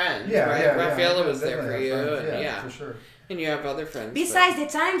have friends, Yeah, right? yeah, Raffaella yeah. was there for Definitely you, have friends. and Yeah, for sure. and you have other friends. Besides the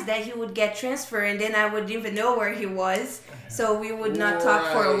times that he would get transferred and then I wouldn't even know where he was. So we would not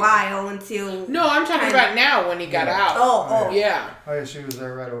talk for a Right. while until... No, I'm talking about now when he got Yeah. out. Oh. Yeah. Oh yeah, she was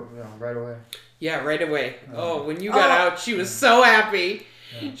there right away. Yeah, right away. Oh, when you got Oh. out, she was so happy.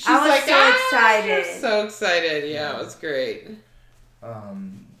 Yeah. She's I was like, so excited. She was so excited. Yeah, it was great.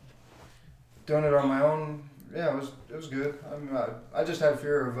 Doing it on my own, yeah, it was good. I mean, I just had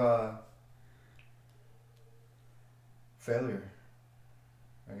fear of failure,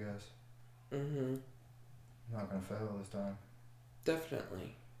 I guess. Mm-hmm. I'm not gonna fail this time.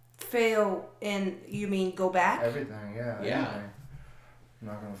 Definitely. Fail and you mean go back? Everything, yeah. Yeah. Anything. I'm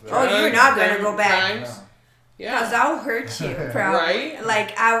not gonna fail. Oh, you're not gonna go back. Times. No. Because Yeah. I'll hurt you, probably. Right?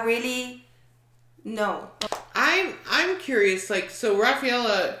 Like, I really... No. I'm curious, like, so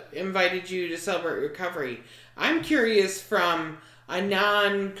Raffaella invited you to celebrate recovery. I'm curious from a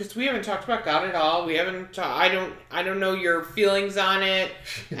because we haven't talked about God at all. We haven't I don't know your feelings on it.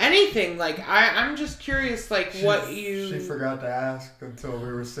 Anything. Like, I'm just curious, like, what you... She forgot to ask until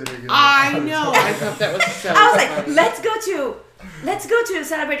we were sitting in the I know. auditorium. I thought that was so I was like, funny. let's go to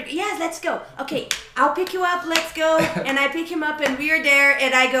celebrate. Yes, let's go. Okay, I'll pick you up. Let's go. And I pick him up and we're there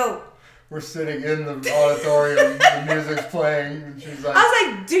and I go. We're sitting in the auditorium, the music's playing, and she's like... I was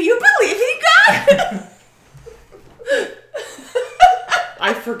like, do you believe in God?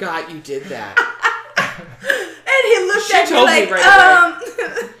 I forgot you did that. And he looked She at me told me like, right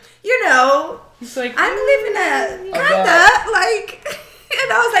you know, He's like, I'm living a I kinda like,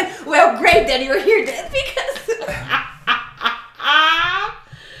 and I was like, well, great that you're here then because.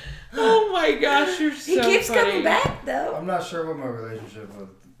 oh my gosh, you're so He keeps funny. coming back though. I'm not sure what my relationship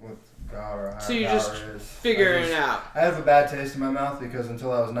with God or higher So you power just is. figuring it out. I have a bad taste in my mouth because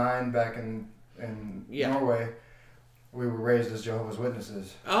until I was 9 back in Yeah. Norway, we were raised as Jehovah's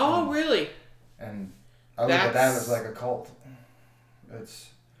Witnesses. Oh, really? And I look at that as like a cult.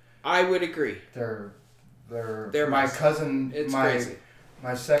 I would agree. They're my messed. cousin. It's my crazy.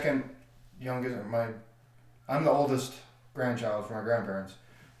 my second youngest. I'm the oldest grandchild for my grandparents,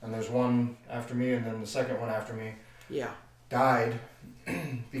 and there's one after me, and then the second one after me Yeah. died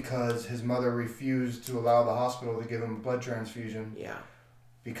because his mother refused to allow the hospital to give him a blood transfusion Yeah.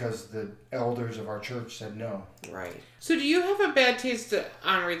 because the elders of our church said no. Right. So do you have a bad taste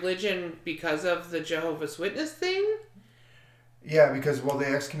on religion because of the Jehovah's Witness thing? Yeah, because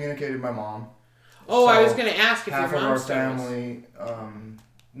they excommunicated my mom. Oh, So I was going to ask if half your of our mom's family.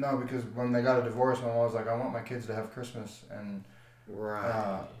 No, because when they got a divorce, my mom was like, "I want my kids to have Christmas and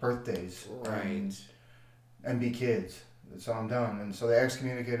Right. birthdays, Right. and be kids." So I'm done, and so they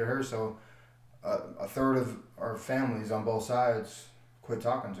excommunicated her. So a third of our families on both sides quit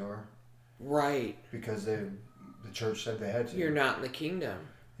talking to her Right. because the church said they had to. You're not in the kingdom.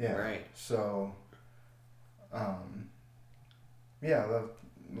 Yeah. Right. So, yeah, that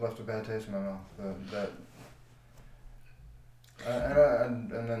left a bad taste in my mouth. And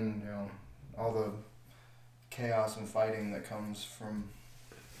then all the chaos and fighting that comes from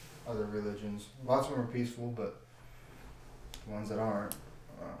other religions. Lots of them are peaceful, but the ones that aren't.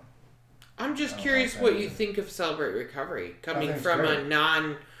 I'm just I don't curious like what that you either. think of Celebrate Recovery. Coming think it's from a great.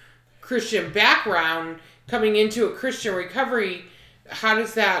 non-Christian background, coming into a Christian recovery, what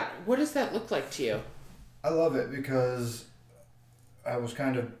does that look like to you? I love it because I was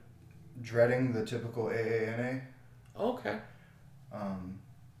kind of dreading the typical AANA. Okay.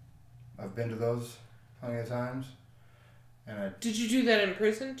 I've been to those plenty of times, and Did you do that in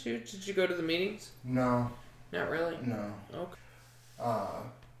prison too? Did you go to the meetings? no. Not really. No. Okay.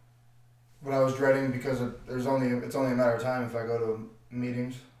 But I was dreading because it's only a matter of time if I go to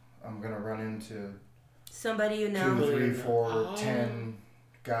meetings, I'm gonna run into Somebody you 2, know. 3, 4, Oh. 10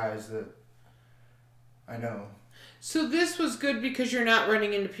 guys that I know. So this was good because you're not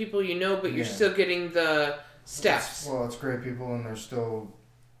running into people you know, but you're Yeah. still getting the steps. Well, it's great people, and they're still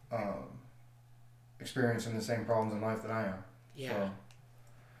experiencing the same problems in life that I am. Yeah. So,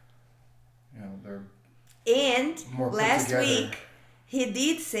 they're And more put last together. week, he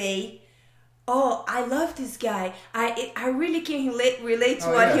did say, "Oh, I love this guy. I really can relate to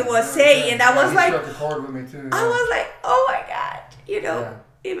what he was saying." And I was he like, struck a chord with me too. I was like, "Oh my God!" Yeah.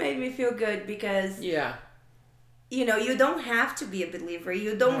 It made me feel good because Yeah. you don't have to be a believer.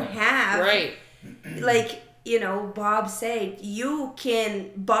 You don't have Right. like Bob said, you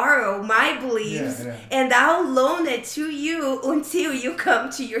can borrow my beliefs Yeah. and I'll loan it to you until you come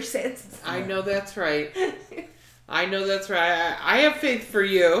to your senses. I know that's right. I know that's right. I have faith for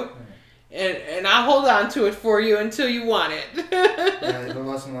you, and I'll hold on to it for you until you want it. Yeah, the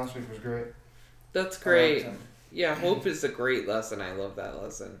lesson last week was great. That's I great. liked him. Yeah, hope is a great lesson. I love that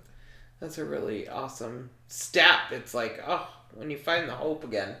lesson. That's a really awesome step. It's like, when you find the hope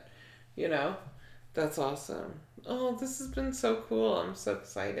again, That's awesome. Oh, this has been so cool. I'm so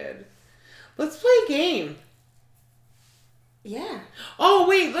excited. Let's play a game. Yeah. Oh,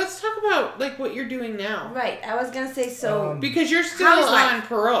 wait. Let's talk about, what you're doing now. Right. I was going to say so. Because you're still How's life? on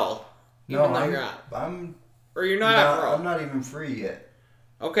parole. Even though you're out. I'm Or you're not on parole. I'm not even free yet.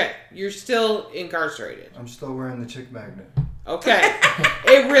 Okay. You're still incarcerated. I'm still wearing the chick magnet. Okay.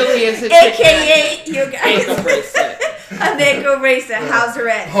 It really is a chick AKA, you ankle guys. bracelet. An ankle bracelet, house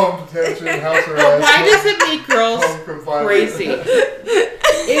arrest. Home detention, house arrest. But why does it make girls home confinement. crazy?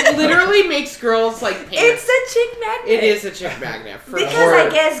 It literally makes girls like pants. It's a chick magnet. It is a chick magnet. For Because sure. I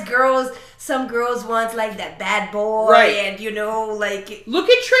guess some girls want like that bad boy Right. and like Look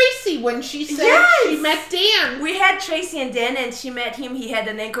at Tracy when she said Yes! she met Dan. we had Tracy and Dan and she met him, he had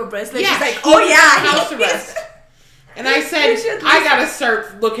an ankle bracelet. Yeah, She's like, he oh was yeah, on house arrest. And I said, You should I listen. gotta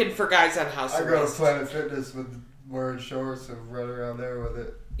start looking for guys on house I go to arrest. Planet Fitness with wearing shorts and run around there with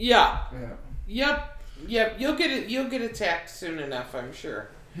it. Yeah. Yeah. Yep. You'll get attacked soon enough, I'm sure.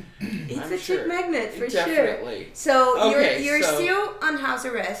 It's I'm a sure. chick magnet for Definitely. sure. So Okay, you're so- still on house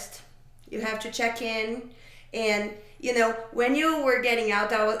arrest. You have to check in, and when you were getting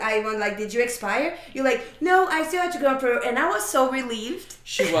out, I was like, did you expire? You're like, no, I still have to go on parole, and I was so relieved.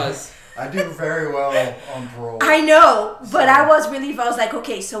 She was. I do very well on parole. I know, but I was relieved. I was like,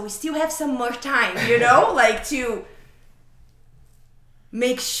 okay, so we still have some more time, like to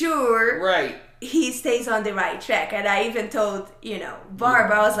make sure Right. he stays on the right track. And I even told,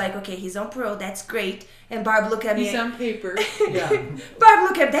 Barb, I was like, okay, he's on parole, that's great. And Barb looked at me. He's on paper. Yeah. Barb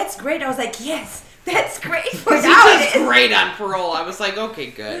looked at me, that's great. I was like, yes, that's great for He now. does great on parole. I was like,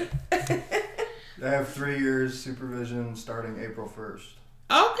 okay, good. They have 3 years supervision starting April 1st.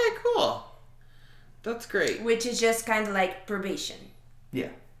 Okay, cool. That's great. Which is just kind of like probation. Yeah.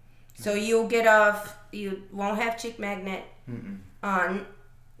 So you'll get off, you won't have chick magnet Mm-mm. on,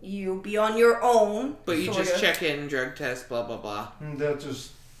 you'll be on your own. But you sort just of. check in, drug test, blah, blah, blah. I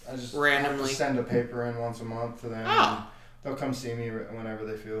just Randomly. have to send a paper in once a month to them. Oh. And they'll come see me whenever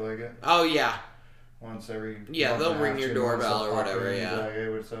they feel like it. Oh, yeah. Once every Yeah, month they'll and a ring half, your 2 months, doorbell they'll or pop whatever, in and be yeah. like, hey,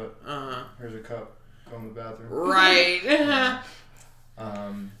 what's up? Uh-huh. Here's a cup. Go in the bathroom. Right.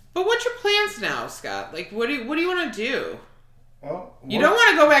 Um, But what's your plans now, Scott? Like, what do you want to do? well, You don't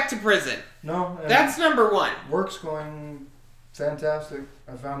want to go back to prison. No. and That's number one. work's going fantastic.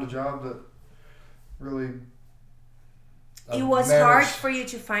 I found a job that really. It was hard for you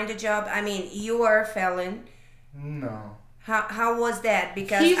to find a job. I mean, you are a felon. No. How was that?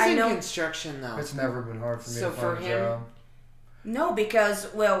 Because He's I in know construction, though. It's never been hard for me So to find for a him- job. no, because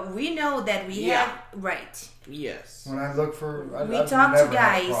we know that we Yeah. have right. Yes. When I look for, We I've talk never to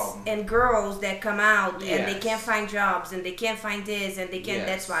had a guys problem. and girls that come out and they Yes. can't find jobs and they can't find this and they can't. Yes.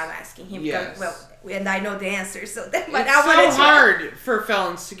 That's why I'm asking him. Yes. Because, and I know the answer. So that, but It's I wanted so to. hard for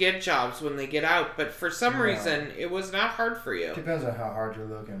felons to get jobs when they get out, but for some Yeah. reason, it was not hard for you. Depends on how hard you're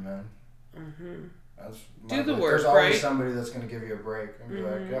looking, man. Mm-hmm. That's Do the there's work, always right? somebody that's going to give you a break and be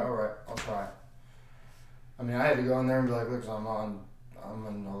like, Mhm. yeah, all right, I'll try it. I mean, I had to go in there and be like, look, I'm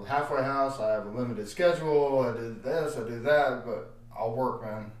in a halfway house. I have a limited schedule. I do this, I do that, but I'll work,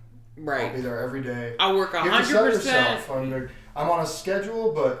 man. I'll Right. be there every day. I'll work You have to sell 100%. yourself. I'm on a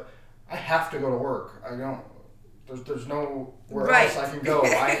schedule, but I have to go to work. I don't. There's nowhere Right. else I can go.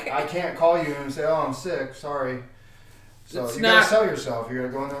 I can't call you and say, oh, I'm sick. Sorry. So It's you not- gotta sell yourself. You gotta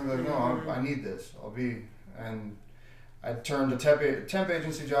go in there and be like, no, Mhm. I need this. And I turned a temp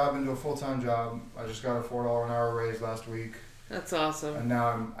agency job into a full-time job. I just got a $4 an hour raise last week, That's awesome. and now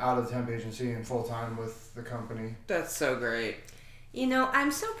I'm out of the temp agency and full-time with the company. That's so great.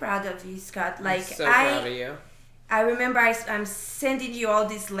 I'm so proud of you, Scott. Like I'm so proud of you. I remember I'm sending you all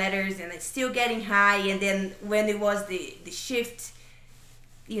these letters and it's still getting high. And then when it was the shift,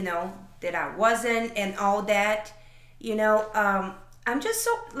 that I wasn't and all that, I'm just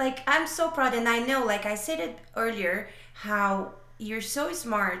I'm so proud. And I know, like I said it earlier, how you're so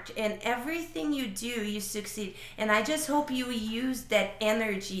smart and everything you do, you succeed. And I just hope you use that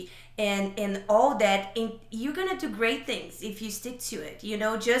energy and all that. And you're going to do great things if you stick to it.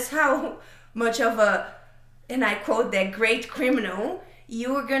 Just how much of and I quote, that great criminal,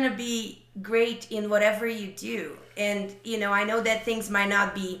 you're going to be great in whatever you do. And, I know that things might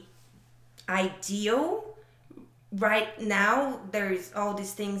not be ideal right now. There's all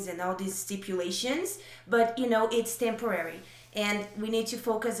these things and all these stipulations, but, it's temporary. And we need to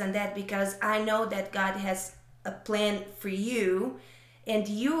focus on that because I know that God has a plan for you. And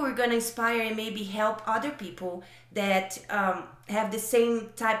you are going to inspire and maybe help other people that have the same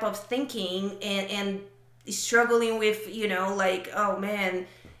type of thinking and struggling with, oh man,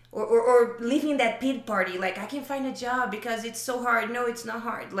 or leaving that pit party. Like, I can find a job because it's so hard. No, it's not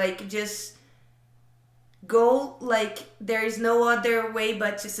hard. Like, just go, like, there is no other way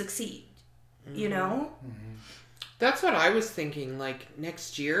but to succeed, Mm-hmm. That's what I was thinking. Like,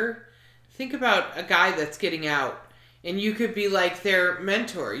 next year, think about a guy that's getting out and you could be like their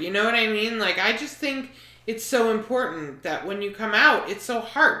mentor. You know what I mean? Like, I just think it's so important that when you come out, it's so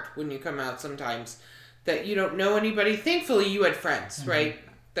hard when you come out sometimes that you don't know anybody. Thankfully, you had friends, right?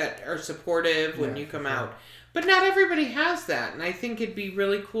 That are supportive when you come out. But not everybody has that. And I think it'd be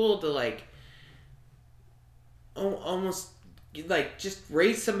really cool to, like, almost, like, just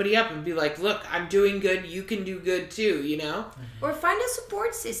raise somebody up and be like, look, I'm doing good. You can do good too, Or find a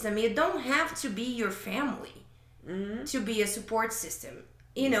support system. You don't have to be your family Mm-hmm. to be a support system.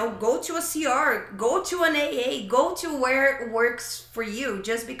 Go to a CR, go to an AA, go to where it works for you.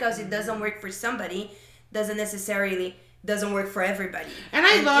 Just because it doesn't work for somebody doesn't work for everybody. And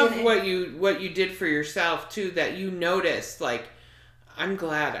I love what you did for yourself too, that you noticed, like, I'm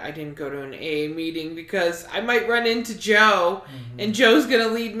glad I didn't go to an AA meeting because I might run into Joe and Joe's going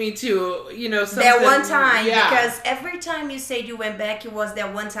to lead me to, something. That one time, yeah. because every time you said you went back, it was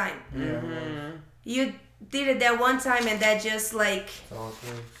that one time. Mm-hmm. You did it that one time and that just like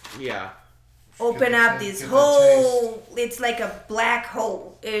Yeah. open up this hole. It's like a black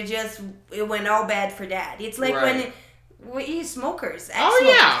hole. It went all bad for that. It's like Right. we smokers. Oh,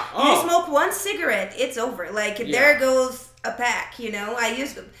 Ex-smokers. yeah. Oh. You smoke one cigarette, it's over. Like Yeah. there goes a pack. You know, I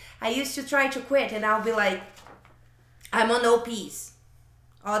used to try to quit, and I'll be like, I'm on OPs.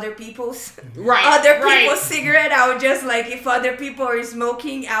 Other people's cigarette. I would just like, if other people are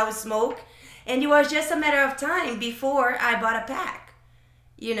smoking, I would smoke, and it was just a matter of time before I bought a pack.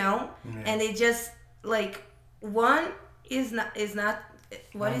 You know, and it just like one is not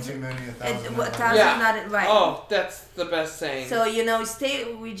what is too it? many, a thousand. A thousand Yeah. not right. Oh, that's the best saying. So you know,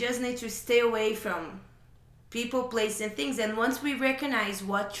 we just need to stay away from people, places, and things. And once we recognize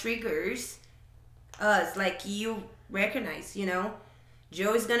what triggers us, like you recognize, you know,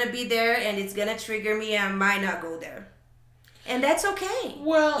 Joe is gonna be there, and it's gonna trigger me. I might not go there, and that's okay.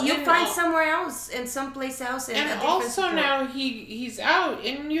 Well, you and find somewhere else and someplace else, and a and different also support. now he's out,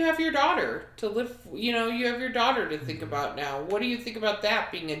 and you have your daughter to live. You know, you have your daughter to think about now. What do you think about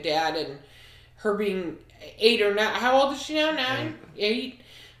that, being a dad and her being 8 or 9? How old is she now? 9, 8.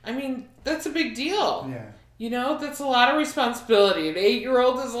 I mean, that's a big deal. Yeah. You know, that's a lot of responsibility. An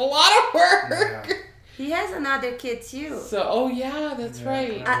 8-year-old is a lot of work. Yeah. He has another kid too. So, oh yeah, that's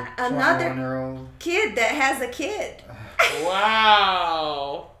right. Another 21-year-old kid that has a kid.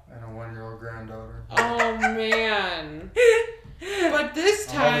 Wow. and a 1-year-old granddaughter. Oh man. But this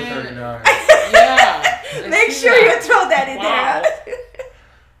I'm only time, 39. yeah. I Make see sure that. you throw that in Wow. there.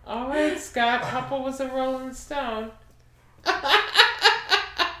 All right, Scott. Papa was a Rolling Stone.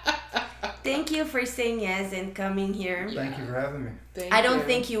 Thank you for saying yes and coming here. Thank you for having me. Thank I don't you.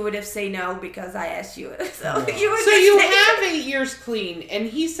 think you would have said no because I asked you. So No. you would So just you say- have 8 years clean, and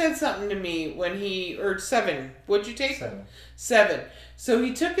he said something to me when or 7. What'd you take? 7. 7. So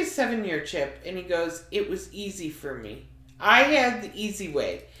he took his 7-year chip, and he goes, "It was easy for me. I had the easy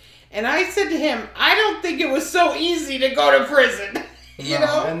way." And I said to him, "I don't think it was so easy to go to prison." You No,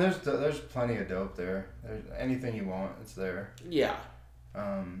 know? and there's plenty of dope there. There's anything you want, it's there. Yeah.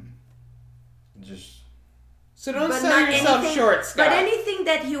 Just So don't But sell not yourself anything- short, Scott. But anything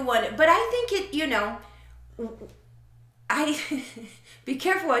that you want. But I think it, you know, I be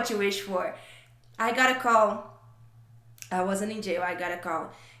careful what you wish for. I got a call. I wasn't in jail. I got a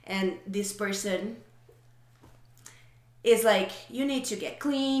call, and this person is like, you need to get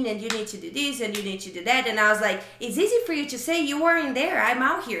clean, and you need to do this, and you need to do that. And I was like, it's easy for you to say you were in there. I'm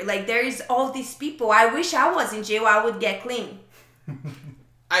out here. Like, there is all these people. I wish I was in jail. I would get clean.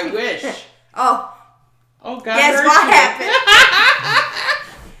 I wish. Oh, Oh, God. guess hurt what you. happened?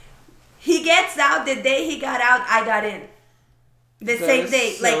 He gets out the day he got out, I got in. The That same is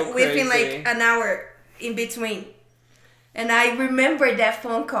day, so like within crazy. like an hour in between. And I remember that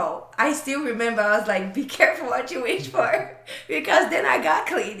phone call. I still remember. I was like, be careful what you wish for. Because then I got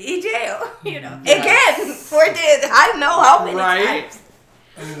clean in jail. You know. Yes. Again, for this, I don't know how many Right. times.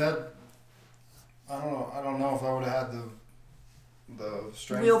 I mean that. I don't know if I would have had the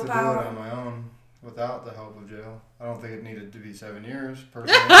strength Willpower. to do it on my own without the help of jail. I don't think it needed to be 7 years.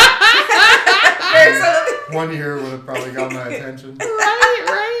 Personally, Personally. 1 year would have probably got my attention.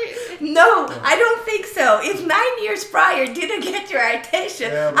 Right. No, I don't think so. If 9 years prior didn't get your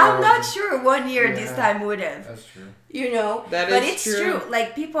attention, Yeah, I'm well, not sure 1 year this yeah. time would have. That's true. You know, That but is it's true. true.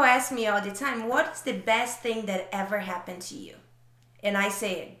 Like people ask me all the time, what is the best thing that ever happened to you? And I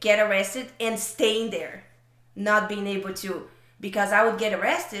say, get arrested and staying there, not being able to, because I would get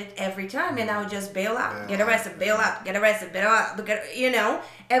arrested every time and I would just bail out, get arrested, bail out, get arrested, bail out, you know,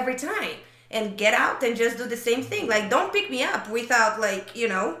 every time, and get out and just do the same thing. Like, don't pick me up without, like, you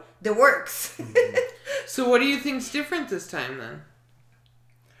know, the works. So what do you think's different this time then?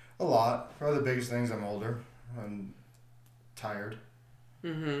 A lot. Probably the biggest things. I'm older. I'm tired.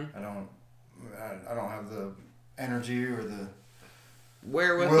 Mm-hmm. I don't have the energy or the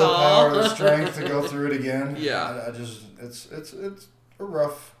Wherewithal. willpower or strength to go through it again. Yeah. I just it's a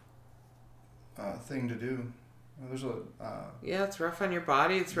rough thing to do. There's a Yeah, it's rough on your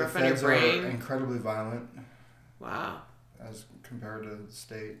body. It's the rough on your feds are brain. incredibly violent Wow. as compared to the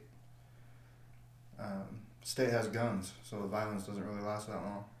state. State has guns, so the violence doesn't really last that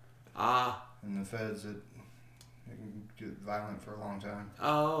long. Ah. And the feds, it can get violent for a long time.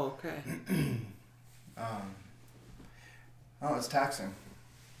 Oh, okay. Oh, it's taxing.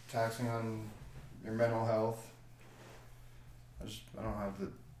 Taxing on your mental health. I don't have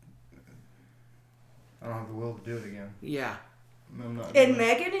the will to do it again. Yeah. I'm not. And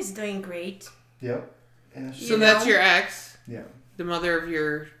Megan is doing great. Yep. Yeah, So You that's know? your ex, yeah. the mother of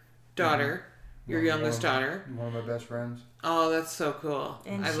your daughter, your One- youngest one- daughter. One of my best friends. Oh, that's so cool.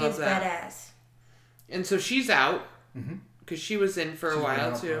 And I she's love that. badass. And so she's out Mm-hmm. because she was in for a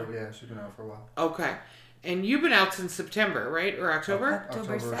while too. She's been out for a while. Okay. And you've been out since September, right? Or October?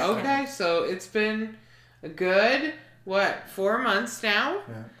 October October. 2nd. Okay, so it's been a good what, 4 months now?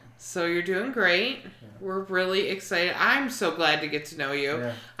 Yeah. So you're doing great. Yeah. We're really excited. I'm so glad to get to know you.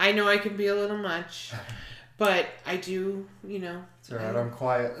 Yeah. I know I can be a little much, but I do, It's alright, I'm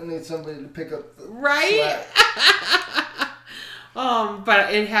quiet. I need somebody to pick up the right? slack.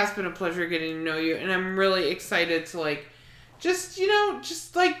 But it has been a pleasure getting to know you, and I'm really excited to just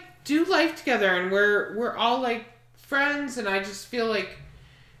do life together, and we're all friends, and I just feel like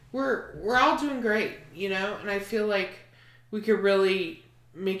we're all doing great, and I feel like we could really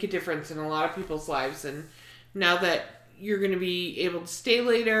make a difference in a lot of people's lives. And now that you're going to be able to stay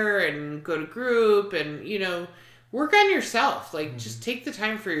later and go to group and work on yourself, just take the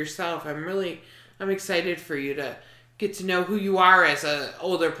time for yourself. I'm excited for you to get to know who you are as an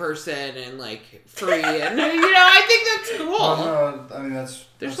older person and free, and I think that's cool. Well, no, I mean There's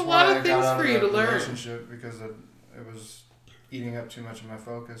that's a lot why of I things got out for of you to that learn. relationship, because it was eating up too much of my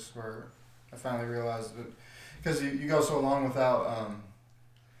focus. Where I finally realized that, because you go so long without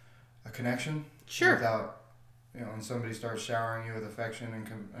a connection. Sure. Without when somebody starts showering you with affection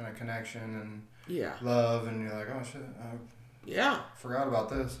and a connection and Yeah. love, and you're like, oh shit, I Yeah. forgot about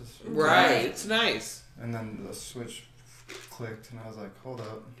this. Right. It's nice. And then the switch clicked, and I was like, hold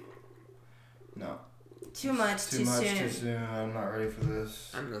up, no. Too much, too soon. Too soon. I'm not ready for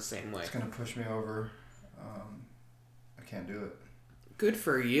this. I'm the same way. It's gonna push me over. I can't do it. Good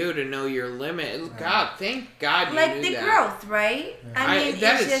for you to know your limit. God, thank God you Like knew the that. growth, right? Yeah. I mean,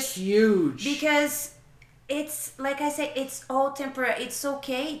 that it's is just huge. because it's like I said, it's all temporary. It's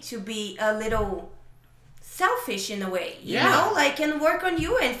okay to be a little selfish in a way, you Yeah. know, and work on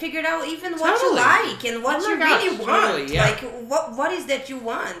you and figure out even what you Totally. like and what Oh my you gosh, really want. totally, yeah. What is that you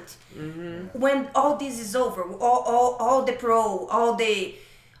want Mm-hmm. when all this is over?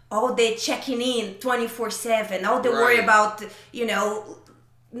 All the checking in 24/7, all the worry Right. about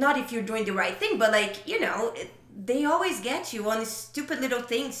not if you're doing the right thing, but they always get you on these stupid little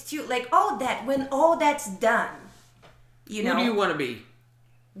things too. All that, when all that's done, Who do you want to be?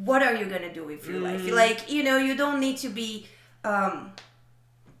 what are you gonna do with your life? You don't need to be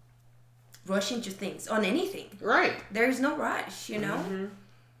rushing to things on anything. Right. There is no rush, Mm-hmm.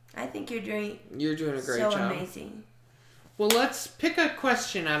 I think you're doing You're doing a great so job. amazing. Well, let's pick a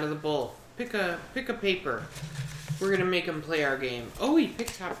question out of the bowl. Pick a paper. We're gonna make them play our game. Oh, he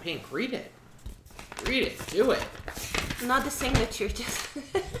picked Hot Pink. Read it. Read it. Do it. Not the signature, just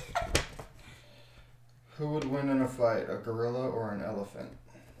Who would win in a fight, a gorilla or an elephant?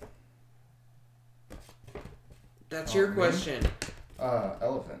 That's Oh, your me? question.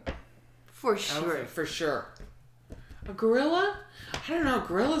 Elephant. for sure. Elephant, for sure. A gorilla? I don't know.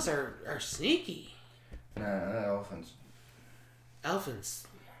 Gorillas are sneaky. Nah, elephants. Elephants.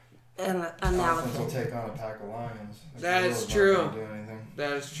 An Elephants will elephant. take on a pack of lions. The That is gorilla's not true. gonna do anything.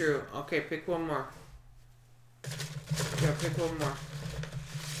 That is true. Okay, pick one more. Yeah, pick one more.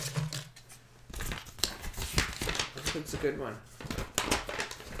 That's a good one.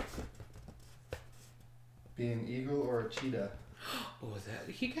 Be an eagle or a cheetah? Oh,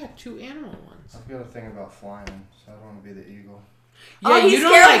 he got 2 animal ones. I've got a thing about flying, so I don't want to be the eagle. Yeah, Oh, you he's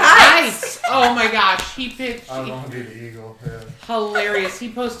don't scared like of heights. heights. Oh my gosh, he picked. I want to be the eagle. Yeah. Hilarious.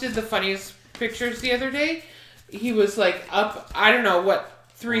 He posted the funniest pictures the other day. He was up, I don't know what,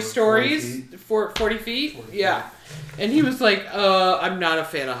 3 40 stories, feet. 40 feet. 40 Yeah, and he was like, "I'm not a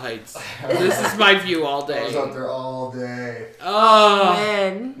fan of heights. This is my view all I was day." out there all day. Oh,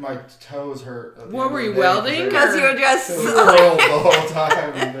 Man. My toes hurt. At the What end were of you, the day welding? Because you were just They rolled the whole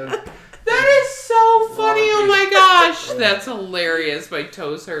time. And then, that is so funny. Oh my gosh, that's hilarious. My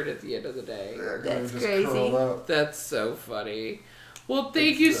toes hurt at the end of the day. That's just crazy. curled up. That's so funny. Well,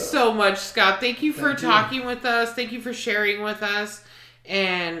 thank you so much, Scott. Thank you for Thank you. talking with us. Thank you for sharing with us.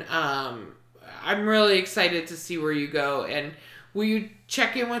 And I'm really excited to see where you go. And will you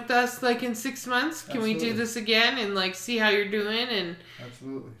check in with us in 6 months? Can we do Absolutely. this again and see how you're doing? And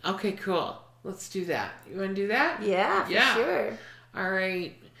Absolutely. okay, cool. Let's do that. You want to do that? Yeah, for Yeah. sure. All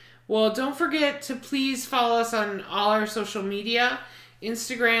right. Well, don't forget to please follow us on all our social media,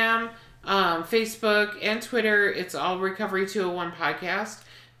 Instagram, Facebook, and Twitter. It's all Recovery 201 Podcast.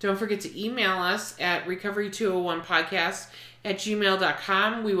 Don't forget to email us at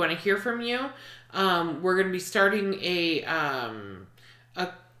recovery201podcast@gmail.com. We want to hear from you. We're going to be starting a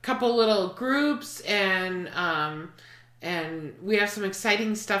couple little groups, and we have some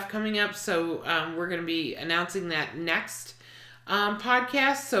exciting stuff coming up. So we're going to be announcing that next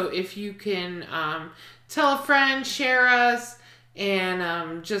podcast. So if you can tell a friend, share us,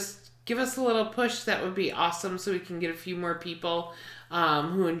 and just give us a little push, that would be awesome, so we can get a few more people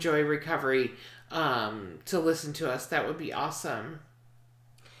who enjoy recovery to listen to us. That would be awesome.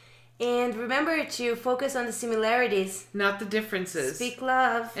 And remember to focus on the similarities. Not the differences. Speak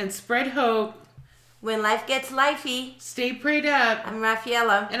love. And spread hope. When life gets lifey. Stay prayed up. I'm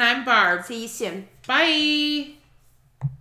Rafaela. And I'm Barb. See you soon. Bye.